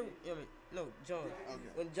John. Okay.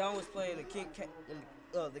 When John was playing the King K,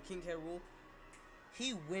 the King K. Rule,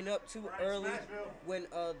 he went up too early when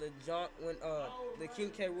the King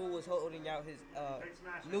K. Rule was holding out his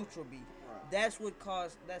neutral B. That's what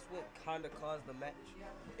kind of caused the match.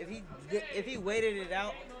 If he waited it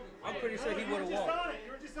out, I'm pretty sure he would have won.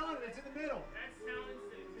 You were just on it. It's in the middle.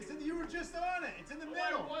 You were just on it. It's in the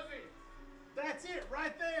middle. Was it? That's it,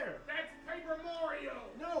 right there. That's Paper Mario.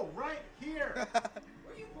 No, right here.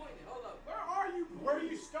 Where you pointing? Hold up. Where are you? Where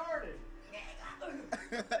you started.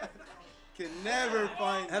 Can never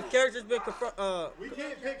find Have it. characters been We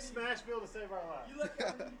can't pick Smashville to save our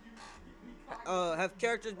lives. have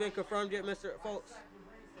characters been confirmed yet, Mr. Folks?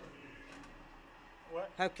 What?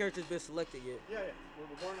 Have characters been selected yet? Yeah. We're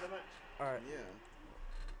going to the match. All right. Yeah.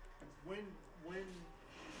 When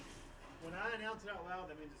I announce it out loud,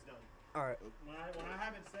 that means it's done. All right. When I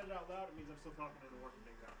haven't said it out loud, it means I'm still talking and working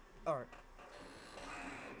things out. All right.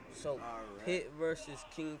 So, Alright. Pit versus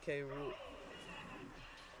King K. Rule.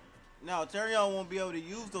 Now Terrion won't be able to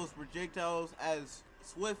use those projectiles as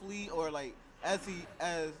swiftly or like as He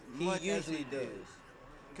much as usually he did does.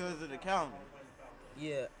 because of the counter.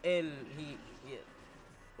 Yeah, and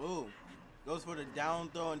Ooh, goes for the down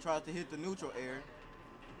throw and tries to hit the neutral air.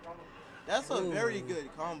 That's a Ooh. very good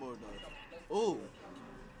combo though. Ooh,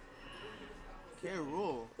 K.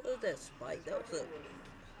 Rule. What was that spike? That was a.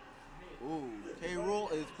 Ooh, K. Rule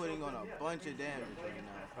is putting on a bunch of damage right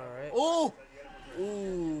now. All right. Ooh,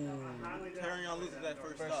 Ooh. Terrion loses that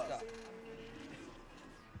first First stop.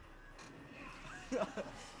 stop.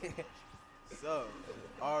 So,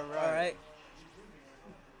 all right. All right.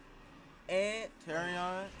 And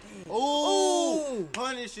Terrion. Ooh. Ooh,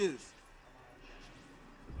 punishes.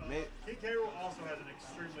 King K. Rool also has an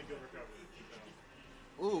extremely good recovery.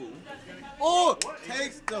 Ooh. Oh,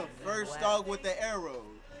 takes the first stock with the arrow.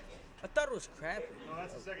 I thought it was crappy. No,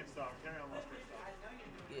 that's the second stop. Carry on lost first stop.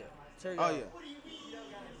 Yeah. Turn Oh on. yeah.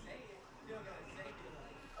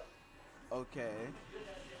 Okay.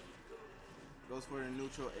 Goes for the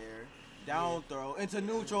neutral air. Down throw into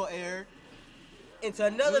neutral air. Into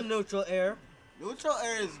another neutral air. Neutral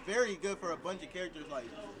air is very good for a bunch of characters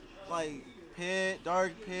like Pit,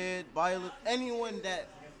 Dark Pit, Violet, anyone that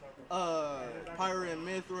Pyra and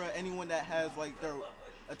Mithra, anyone that has like their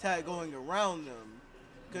attack going around them.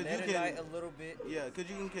 Cause you can Meta-Knight a little bit. yeah, cause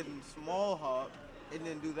you can small hop and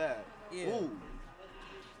then do that. Yeah. Ooh.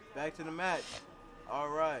 Back to the match. All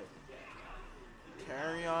right.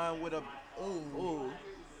 Carry on with a Ooh. ooh.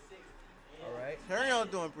 All right. Carry on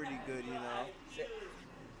doing pretty good, you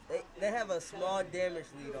know. They have a small damage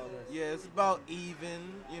lead on us. Yeah, it's about even,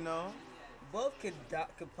 you know. Both could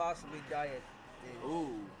possibly die at this.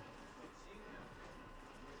 Ooh.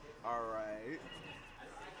 All right.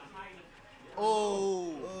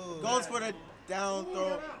 Oh, goes for the down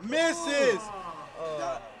throw, misses,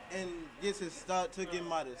 and gets his stop. Took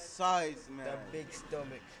him out of size, man. That big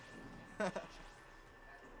stomach.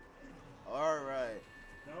 All right.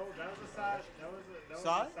 No, that was a side. That was a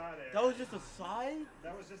Side? side air. That was just a side?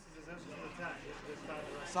 That was just as essential an attack. This time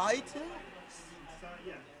around. Side tip? Side,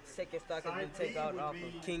 yeah. Second stock has been Side taken B out would off be-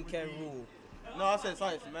 of King would K. be- Rule. No, I said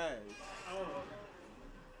side smash. Oh.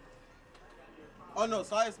 Oh no,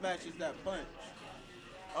 side smash is that punch.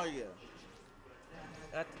 Oh yeah.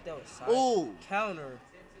 I think that was side Ooh. counter.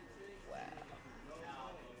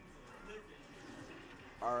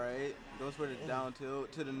 Wow. Alright. Goes for the down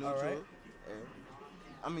tilt to the neutral. Alright. Air.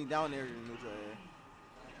 I mean down air to the neutral air.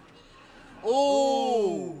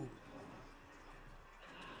 Ooh.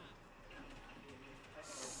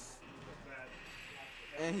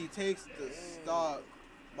 And he takes the stock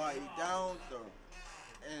by down throw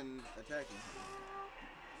and attacking him.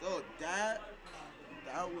 So that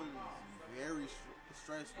was very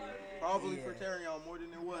stressful. Probably for Yeah. Terion more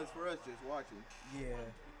than it was for us just watching. Yeah. I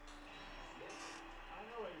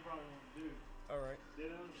know what you probably want to do. All right.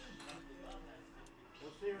 Dittos.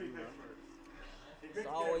 We'll see what he picks first. He It's picked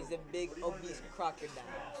always Ditto. a big What do you wanna obese do?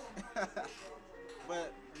 crocodile.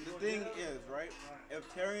 But the thing is, right? If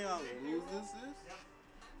Terion loses this,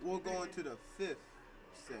 we'll go into the 5th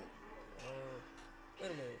set. Wait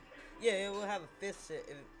a minute. Yeah, we'll have a 5th set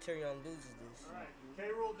if Tyrion loses this. Alright,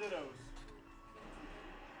 K-Rule Dittos.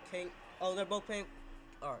 King. Oh, they're both playing.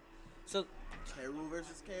 All right. So K. Rule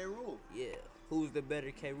versus K. Rule. yeah, who's the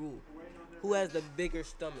better K. Rule? Who has the bigger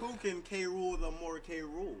stomach? Who can K. Rule the more K.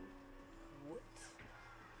 Rule? What?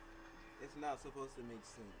 It's not supposed to make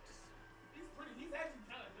sense. He's actually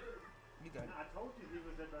kind of good. You got it. I told you he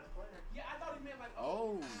was their best player. Yeah, I thought he meant like.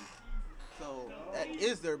 Oh. So that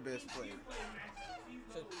is their best player.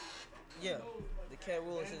 So, yeah, the K.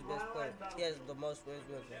 Rule is his best player. He has the most wins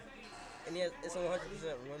with him, and it's a 100%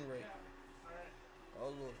 win rate. Oh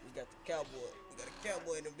look, we got the cowboy. We got a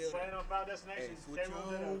cowboy in the building. Playing on 5 Hey, destinations. switch K-Rule on.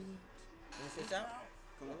 Dittos. Can we switch out?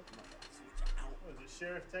 Come on. Switch out. Was it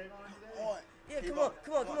Sheriff Tavon today? On. Yeah, Keep come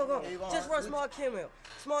on. Keep Just for a small cameo.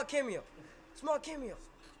 Small cameo.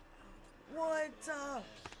 What?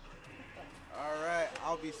 All right,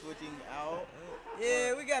 I'll be switching out.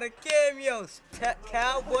 Yeah, we got a cameo.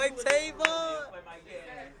 Cowboy Tavon.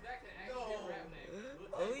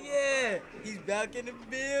 Oh yeah, he's back in the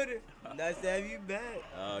building. Nice to have you back.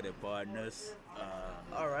 Oh, the partners.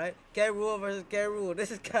 All right, K. Rule versus K. Rule.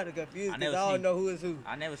 This is kind of confusing I because never I don't seen- know who is who.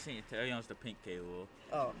 I never seen Terion's the pink K Rule.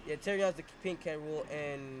 Oh yeah, Tyrion's the pink K. Rule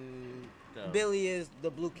and The- Billy is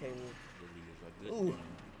the blue K. Rule. Really is a good Ooh. game.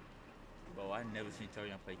 Bro, I never seen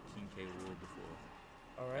Terion play King K Rule before.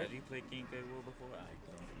 All right. Have you played King K Rule before? I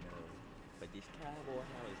don't know. But this cowboy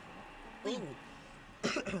house. Ooh.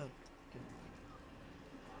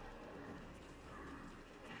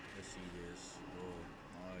 Let's see this. Oh,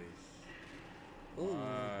 nice. Ooh.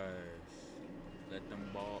 Nice. Let them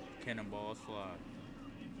cannonballs fly.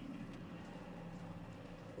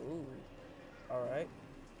 Ooh. All right.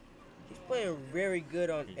 He's playing very good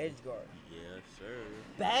on edge guard. Yes, sir.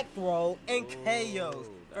 Back throw and Ooh, KOs.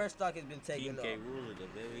 that- First stock has been King taken K off. Rule is a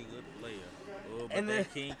very good player. Oh, but And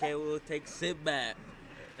that then- King K Rule takes sit back.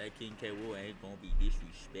 That King K Rule ain't gonna be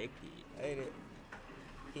disrespected. Ain't it?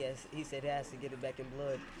 He said he has to get it back in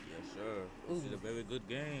blood. Yes, sir. This is Ooh. a very good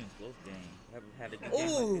game. Close game. Haven't had a good game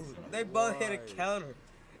Ooh, like this in a they both hit a while. counter.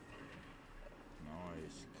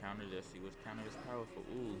 Nice. Counter, let's see what's counter is powerful.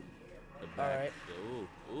 Ooh. The All back. right.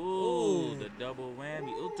 Ooh. Ooh. Ooh. The double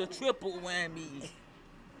whammy. Ooh, the triple whammy.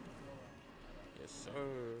 Yes,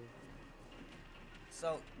 sir.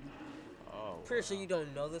 So, Oh. pretty sure wow. you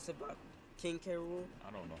don't know this about King K. Rule,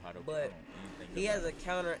 I don't know how to. I but don't anything he about has a it.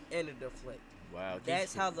 counter and a deflect. Wow.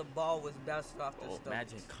 That's how the ball was bouncing off the Oh, stump.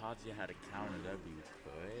 imagine Kaji had a counter. That'd be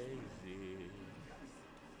crazy.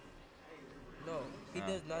 No, he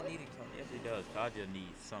does not need a counter. Yes, he does. Kaji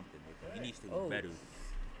needs something. He needs to be Oh. better.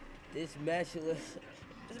 This match is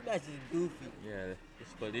goofy. Yeah,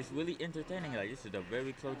 but it's really entertaining. Like, this is a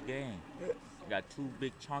very close game. You got two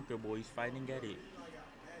big chunker boys fighting at it.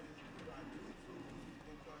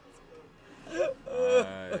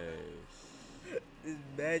 Nice. This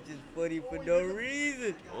match is funny for no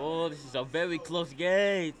reason. Oh, this is a very close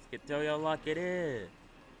game. Can tell y'all lock it in.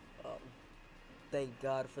 Thank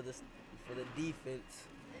God for the defense.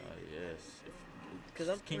 Yes. Because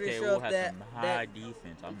I'm King pretty K. sure Rool if has that, some high that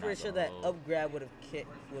defense. I'm not pretty sure gonna that hold. up grab would have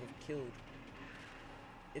killed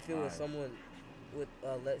if it was Nice. someone with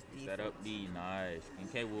less defense. That up B, nice. King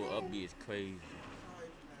K. Rool up B is crazy.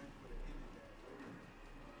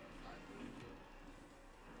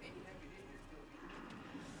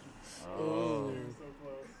 Oh. Ooh. So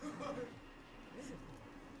close.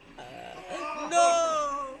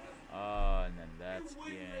 No! Oh, and then that's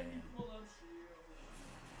game.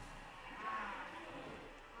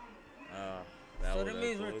 That So was that a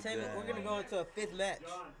means entertainment. We're gonna game. go into a 5th match.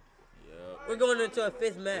 Yep. We're going into a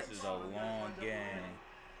 5th match. This is a long game.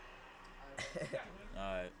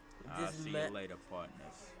 Alright. I'll This see ma- you later,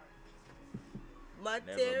 partners. My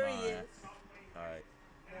Never Terriers. mind. Alright.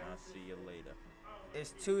 I'll see you later.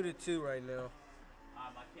 It's 2-2 right now.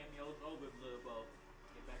 My cameo's over, Blue Bow.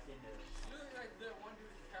 Get back in there. You look like that one dude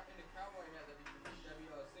in the cowboy hat that be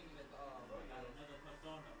singing at the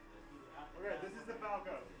Okay, this is the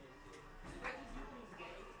Falco.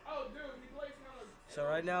 Oh, dude, he plays kind of. So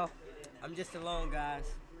right now, I'm just alone, guys.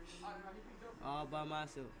 All by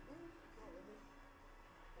myself.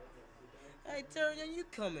 Hey, Tyrion, you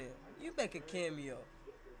come in. You make a cameo.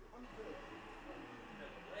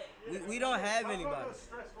 We don't have anybody.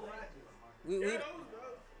 Stressful matches. We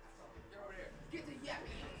Get the yappy.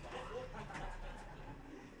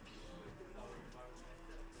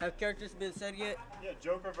 have characters been said yet? Yeah,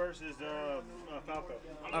 Joker versus Falco.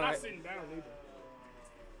 I'm All not right. sitting down either.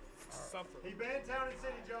 Suffer. He banned Town and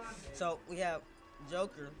City, John. So we have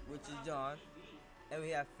Joker, which is John, and we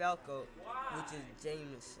have Falco, which is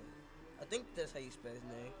Jameson. I think that's how you spell his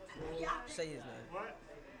name. Say his name. What?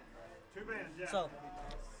 2 bans, yeah. So,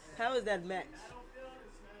 how is that match?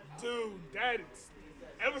 Dude,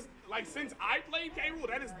 since I played K. Rool,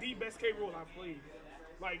 that is the best K. Rool I've played.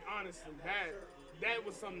 Like, honestly, that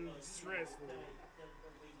was something stressful.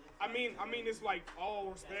 I mean, it's like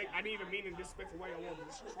all respect. I didn't even mean in a disrespectful way. I wanted to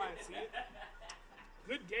just try and see it.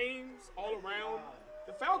 Good games all around.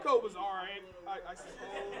 The Falco was alright, I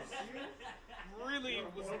suppose. Really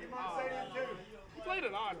was odd. He played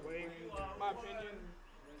an odd way, in my opinion.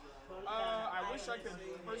 I wish I could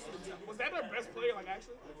personally tell. Was that their best player, like,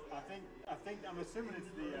 actually? I'm assuming it's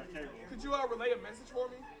the K Rool. Could you relay a message for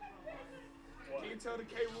me? Can you tell the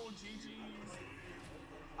K. Rool GGs?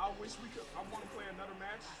 I wish we could. I want to play another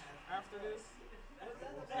match after this.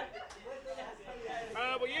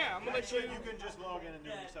 But yeah, I'm gonna let you. You can just log in and do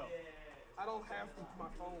it yourself. I don't have my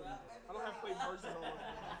phone. I don't have play versus on my phone.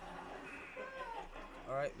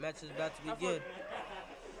 All right, match is about to begin.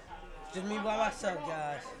 Just me by myself,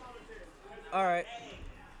 guys. All right.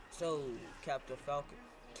 So, Captain Falco,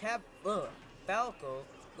 Falco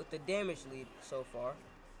with the damage lead so far.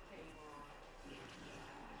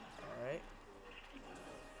 All right.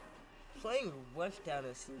 Playing Westtown,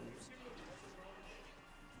 it seems.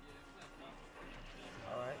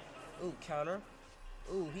 All right. Ooh, counter.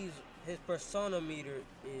 Ooh, his persona meter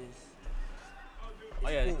is. Oh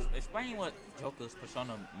yeah, full. explain what Joker's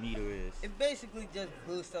persona meter is. It basically just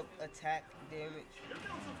boosts up attack damage.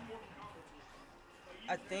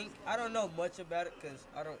 I don't know much about it because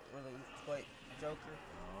I don't really play Joker.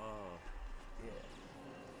 Oh, Yeah.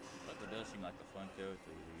 Joker does seem like a fun character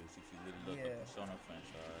to use if you really look Yeah. at Persona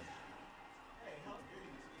franchise.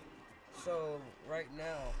 So right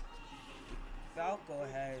now, Falco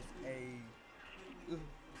has a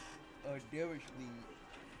damage lead.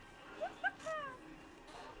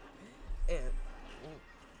 And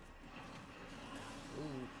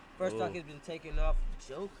first stock has been taken off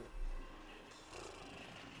Joker.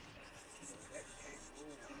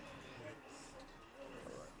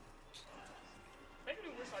 Maybe I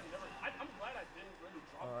wish I never. I'm glad I didn't really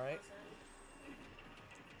drop. All right.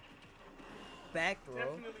 Back throw.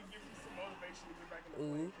 Definitely give you some motivation to get back in the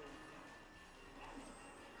play. Ooh.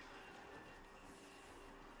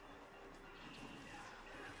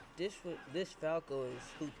 This Falco is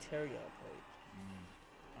who Terrion played.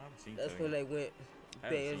 I haven't seen That's Terrion. when they went I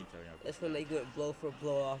haven't band. seen Terrion. That's when they went blow for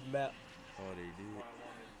blow off map. Oh, they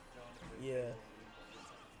did. Yeah.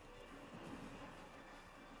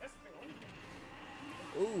 That's the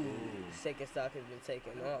thing. Ooh. Second stock has been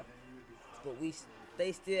taken off, but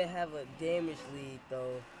they still have a damage lead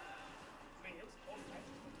though. Man, it was close.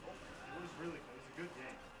 It was really cool. It was a good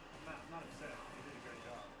game. I'm not upset. He did a great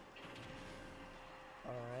job.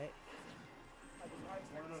 All right.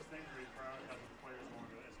 It's one of those things where you prioritize the players want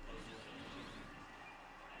to go as close to it.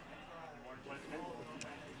 You want to play the game.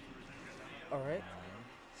 All right.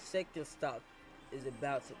 Second stock is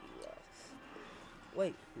about to be lost.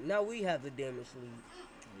 Wait, now we have the damage lead.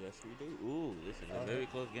 Yes, we do. Ooh, this is a very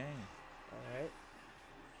close game. All right.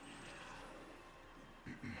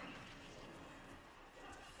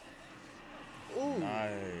 Ooh,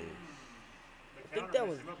 Nice. The think counter that messed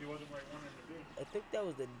was- him up. He wasn't where he wanted him to be. I think that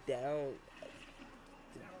was the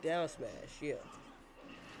down smash. Yeah.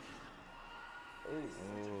 Ooh,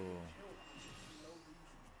 Oh.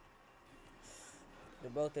 they're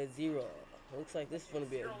both at 0. Looks like this is gonna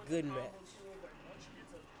be a good match. Once you get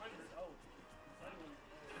to 100, oh, suddenly.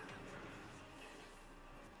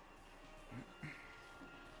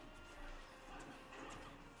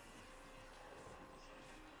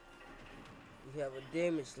 We have a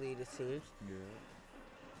damage lead, it seems. Yeah.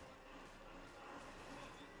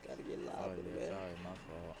 Gotta get Oh, loud, yeah, man. sorry, my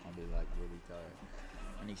fault. I'll be like really tired.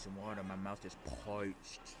 I need some water. My mouth is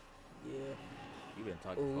parched. Yeah, You've been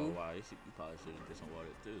talking for Ooh. a while. You probably should get some water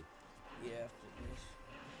too. yeah. After this.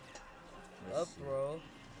 Let's Up, see. bro.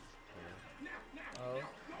 Oh,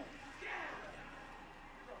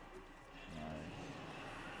 Nice.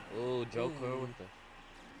 Oh, Joker Ooh. with the.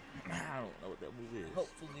 I don't know what that move is.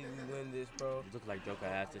 hopefully we win this, bro. It looks like Joker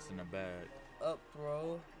has this in the bag. Up,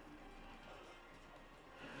 bro.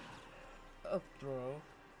 Up, bro.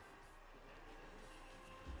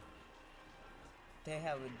 They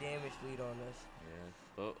have a damage lead on us. Yes.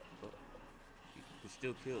 But you can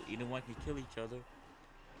still kill. Either one can kill each other.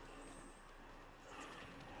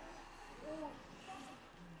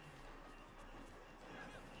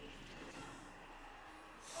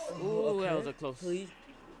 Ooh, that was a close, Please.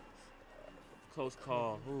 close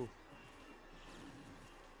call. Ooh.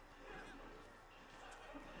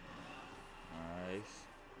 Nice.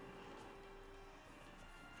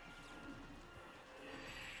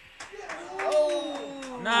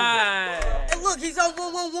 Oh! Nice. And look, he's on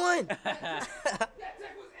 1-1-1.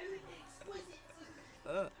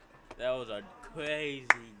 That was a crazy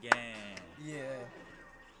game. Yeah.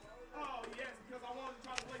 Oh, yes, because I wanted to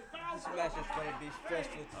try to play foul. This match is gonna be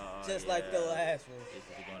stressful, Oh, just like the yeah. last one. This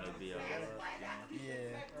is gonna be a rough game.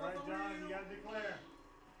 Yeah. All right, John, you got to declare.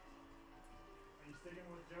 Are you sticking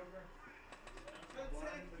with Joker?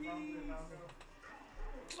 Yeah,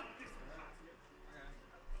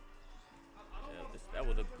 that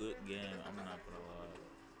was a good game. I'm not gonna lie.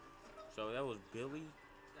 So that was Billy.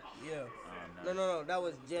 Yeah. No. No, that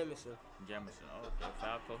was Jamison. Jamison. Oh, okay.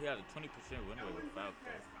 Falco. He has a 20% win rate with Falco.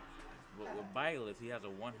 But with Byleth, he has a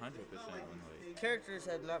 100% win rate. Characters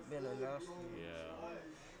have not been announced. Yeah.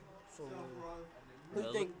 So, who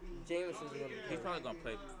Well, think Jamison's gonna He's play? probably gonna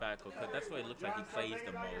play Falco because that's what it looks like he plays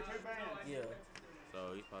the most. Yeah.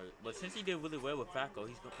 So he's probably. But since he did really well with Falco,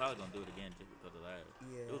 he's probably gonna do it again just because of that.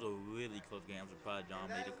 Yeah. It was a really close game. I'm surprised John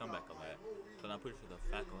made a comeback on that. Because I'm pretty sure the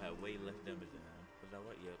Falco had way less damage than him. Was that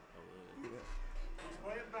right? Yep. That was.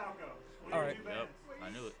 Playing Falco. All right. Yep. I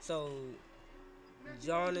knew it. So,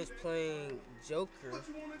 John is playing Joker.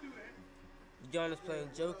 John is playing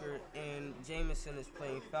Joker, and Jamison is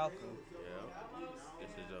playing Falcon. Yeah.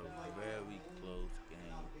 This is a very close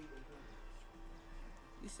game.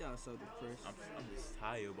 You sound so depressed. I'm just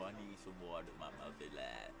tired, but I need some water. My mouth is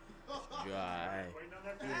like dry.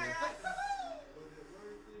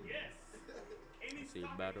 Let's see,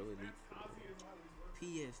 Battle Elite 4.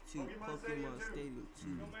 PS2, Pokemon Stadium 2 is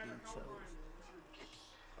being chose.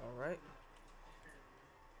 Alright.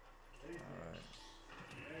 Alright.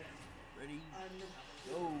 Ready?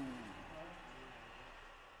 Go.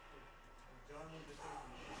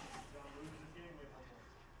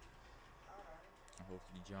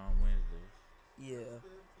 Hopefully John wins this. Yeah.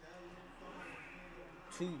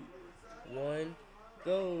 2, 1,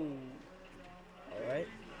 go. Alright.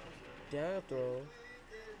 Down throw.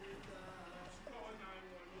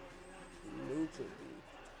 Neutral B.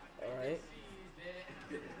 Alright.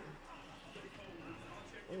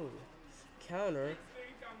 Ooh. Counter.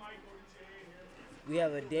 We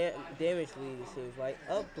have a damage lead, it seems like.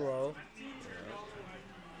 Up throw.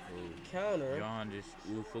 Ooh. Counter. John just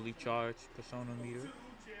fully charged Persona meter.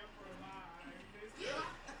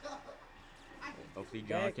 Hopefully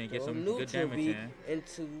John Back can get throw. some Neutral good damage B in.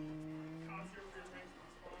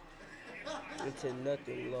 into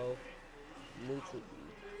nothing low. Neutral B.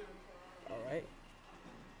 Alright.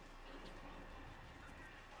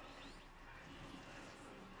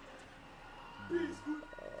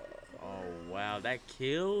 Oh wow, that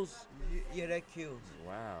kills? Yeah, that kills.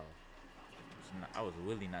 Wow. I was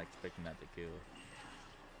really not expecting that to kill.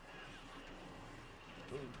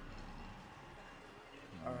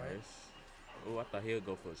 Alright. Nice. Oh, I thought he would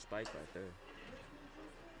go for a spike right there.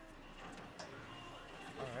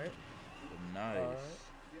 Alright. Nice. Alright.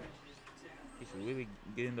 He's really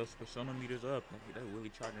getting those persona meters up. They're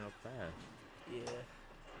really charging up fast. Yeah.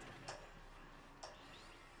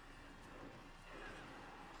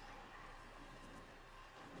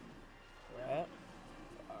 Right.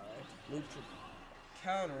 Alright. Neutral.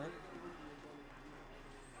 Counter.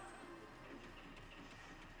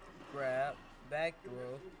 Grab. Back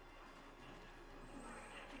throw.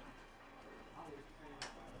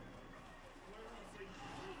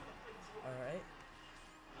 Alright.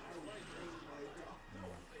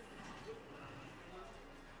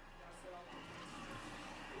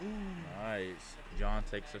 Nice. John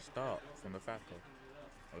takes a stop from the Falco.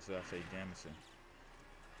 Or should I say Jamison?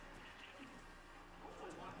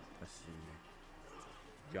 Let's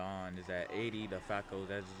see. John is at 80. The Falco's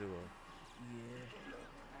at 0.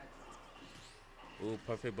 Yeah. Ooh,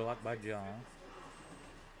 perfect block by John.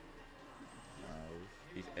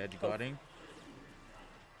 He's edge guarding.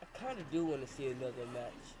 I kind of do want to see another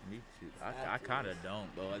match. Me too. I kind of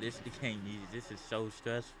don't, bro. This is so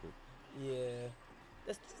stressful. Yeah.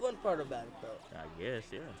 That's the fun part about it, though. I guess,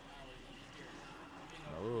 yeah.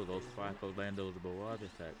 Oh, those Falcos land those barrage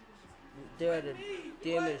attacks. They're at a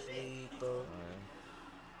damage lead, though.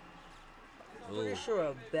 Pretty sure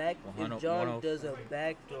a back, if John does a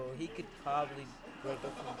back throw, he could probably break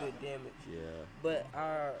up some good damage. Yeah. But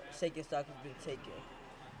our second stock has been taken.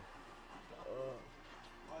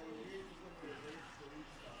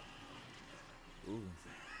 Ooh.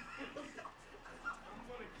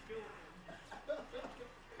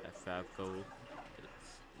 That Falco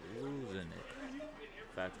is losing it.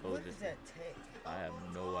 Falco What does that take? I have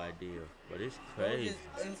no idea, but it's Bro crazy.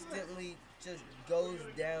 just instantly just goes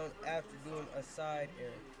down after doing a side air.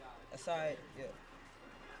 A side, yeah.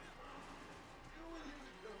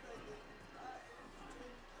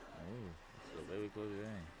 Oh, it's a very close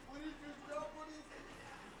game.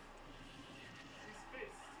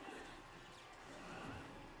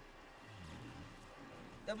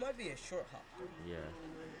 That might be a short hop. Yeah.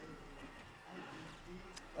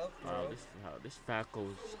 Up Wow, throw. this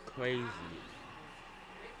Falco's crazy.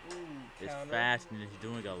 Ooh, It's counter. fast and it's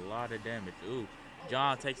doing a lot of damage. Ooh,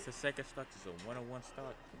 John takes the second stock. It's a 1-on-1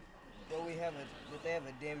 stock. But they have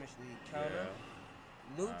a damage lead. Counter.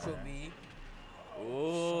 Yeah. Neutral B.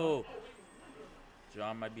 Ooh.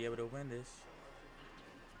 John might be able to win this.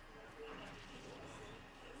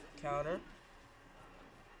 Counter.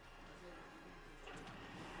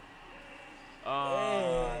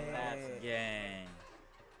 Oh, Hey. that's gang.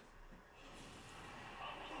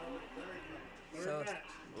 So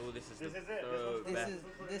Oh, this is This the is it. third this match.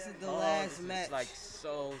 is the Oh, last this match. is like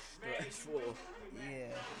so stressful. Yeah.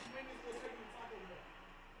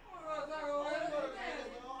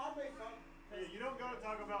 Hey, you don't go to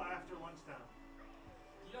Taco Bell after lunchtime.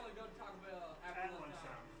 You only go to Taco Bell after At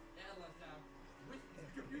lunchtime. At lunchtime. With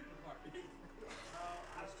the computer department.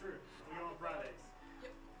 That's true. We go on Fridays.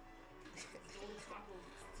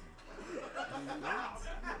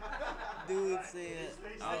 Dude said,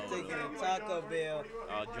 I'm taking a Taco Bell.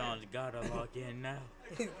 Oh, John's gotta log in now.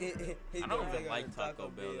 He I gonna don't take even a like Taco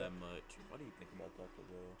Bell that much. What do you think about Taco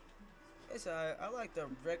Bell? It's alright. I like their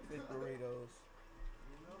breakfast burritos.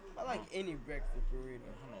 I like any breakfast burrito.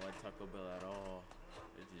 I don't like Taco Bell at all.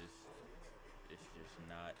 It's just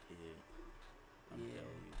not it. I'm Yeah.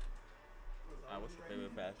 telling you. What's your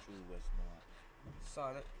favorite fast food restaurant?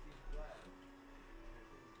 Sonic.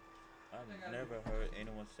 I've never heard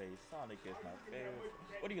anyone say Sonic is my favorite.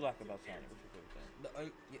 What do you like about Sonic? What's your favorite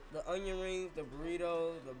thing? The onion rings, the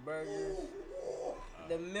burritos, the burgers,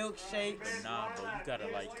 the milkshakes. Nah, bro, you gotta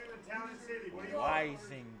like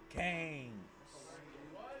Rising Cane's.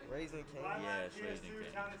 Raisin Cane. Yes, Raising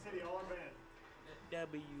Cane. Town and City, all our band.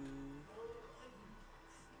 W.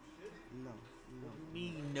 No.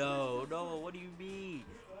 Me no. What do you mean?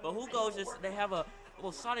 But who goes? They have a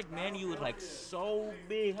Sonic menu is like so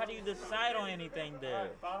big. How do you decide on anything there?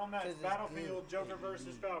 Final match, 'Cause it's Battlefield, good. Joker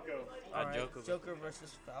versus Falco. Alright, Joker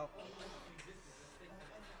versus Falco.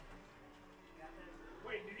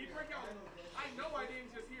 Wait, did he break out? I know I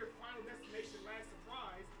didn't just hear Final Destination Last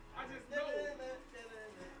Surprise. I just know.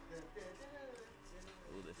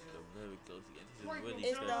 Oh, this is a very close game. This is really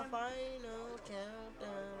It's the tough. final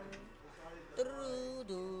countdown.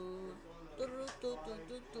 Do-do-do.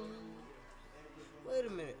 Do-do-do-do-do-do. Wait a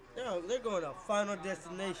minute. They're going to Final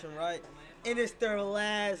Destination, right? And it's their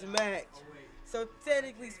last match. So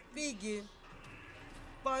technically speaking,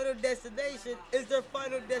 Final Destination is their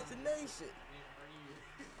final destination.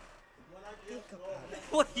 Think about it.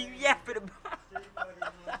 What are you yapping about?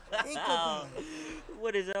 Think about it.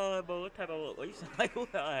 What is all about? What type of what you sound like? What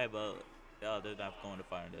about? Oh, they're not going to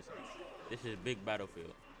Final Destination. This is Big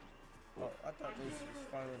Battlefield. Oh, I thought this was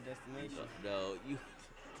Final Destination. No, you.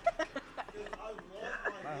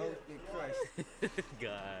 My hopes get crushed.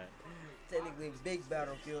 God. Technically, Big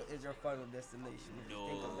Battlefield is your final destination. If you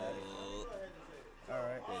think about it. No.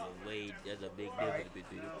 Alright. There's a big difference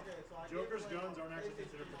between. Joker's guns aren't actually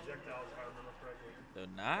considered projectiles, if I remember correctly.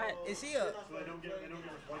 They're not. Is he a So they don't get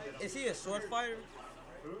reflected. is he a sword fighter?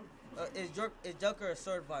 Who? Is Joker a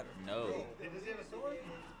sword fighter? No. Does he have a sword?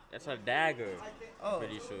 That's a dagger. Oh,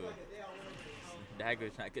 Pretty sure. Dagger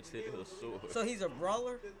is not considered a sword. so he's a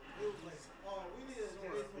brawler? He's a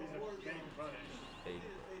game punish. Hey,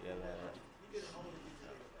 yeah,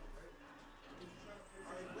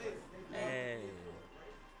 hey.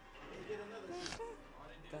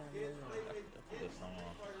 Put this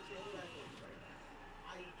on.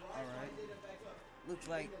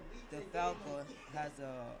 the Falco has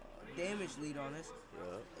a damage lead on us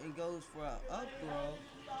Yeah. and goes for an up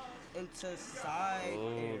throw into side Oh,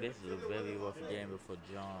 air. this is a very rough game for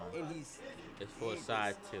John. And he's It's for a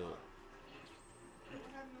side tilt.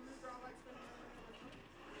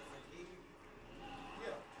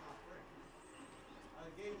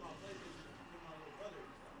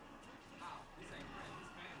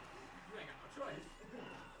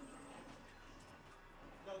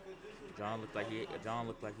 John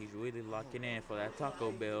looked like he's really locking in for that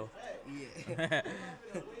Taco Bell. yeah.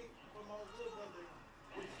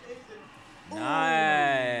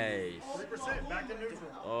 Nice. 3% back to neutral.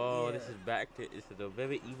 Oh, Yeah. this is a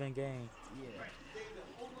very even game. yeah.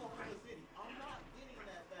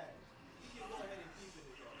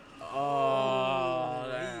 Oh,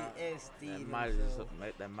 that, He SD'd that might himself.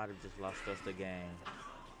 have just lost us the game.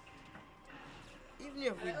 Even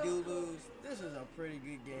if we do lose, this is a pretty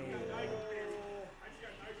good game. I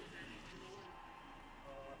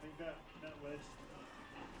think that ledge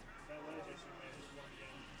issue man is one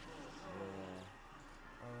game.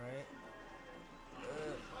 All right.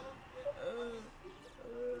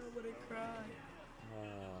 I'm gonna cry.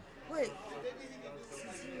 Wait.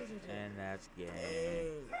 And that's game.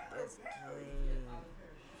 Dang, that's game.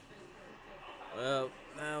 Well,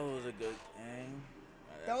 that was a good game.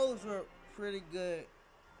 Those were pretty good.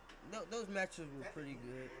 Those matches were pretty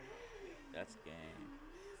good. That's game.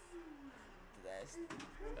 That's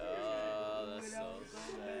That's so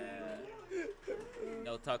sad.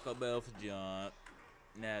 No Taco Bell for John.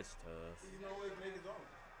 That's tough.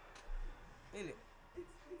 in it.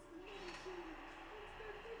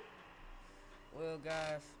 Well,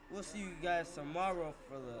 guys, we'll see you guys tomorrow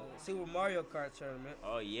for the Super Mario Kart tournament.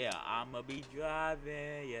 Oh yeah, I'ma be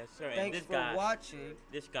driving. Yes, sir. And Thanks this for guy, watching.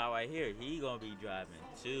 this guy right here, he gonna be driving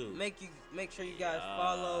too. Make sure you guys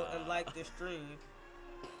follow and like the stream.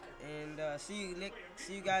 And see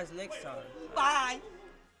you guys next time. Bye.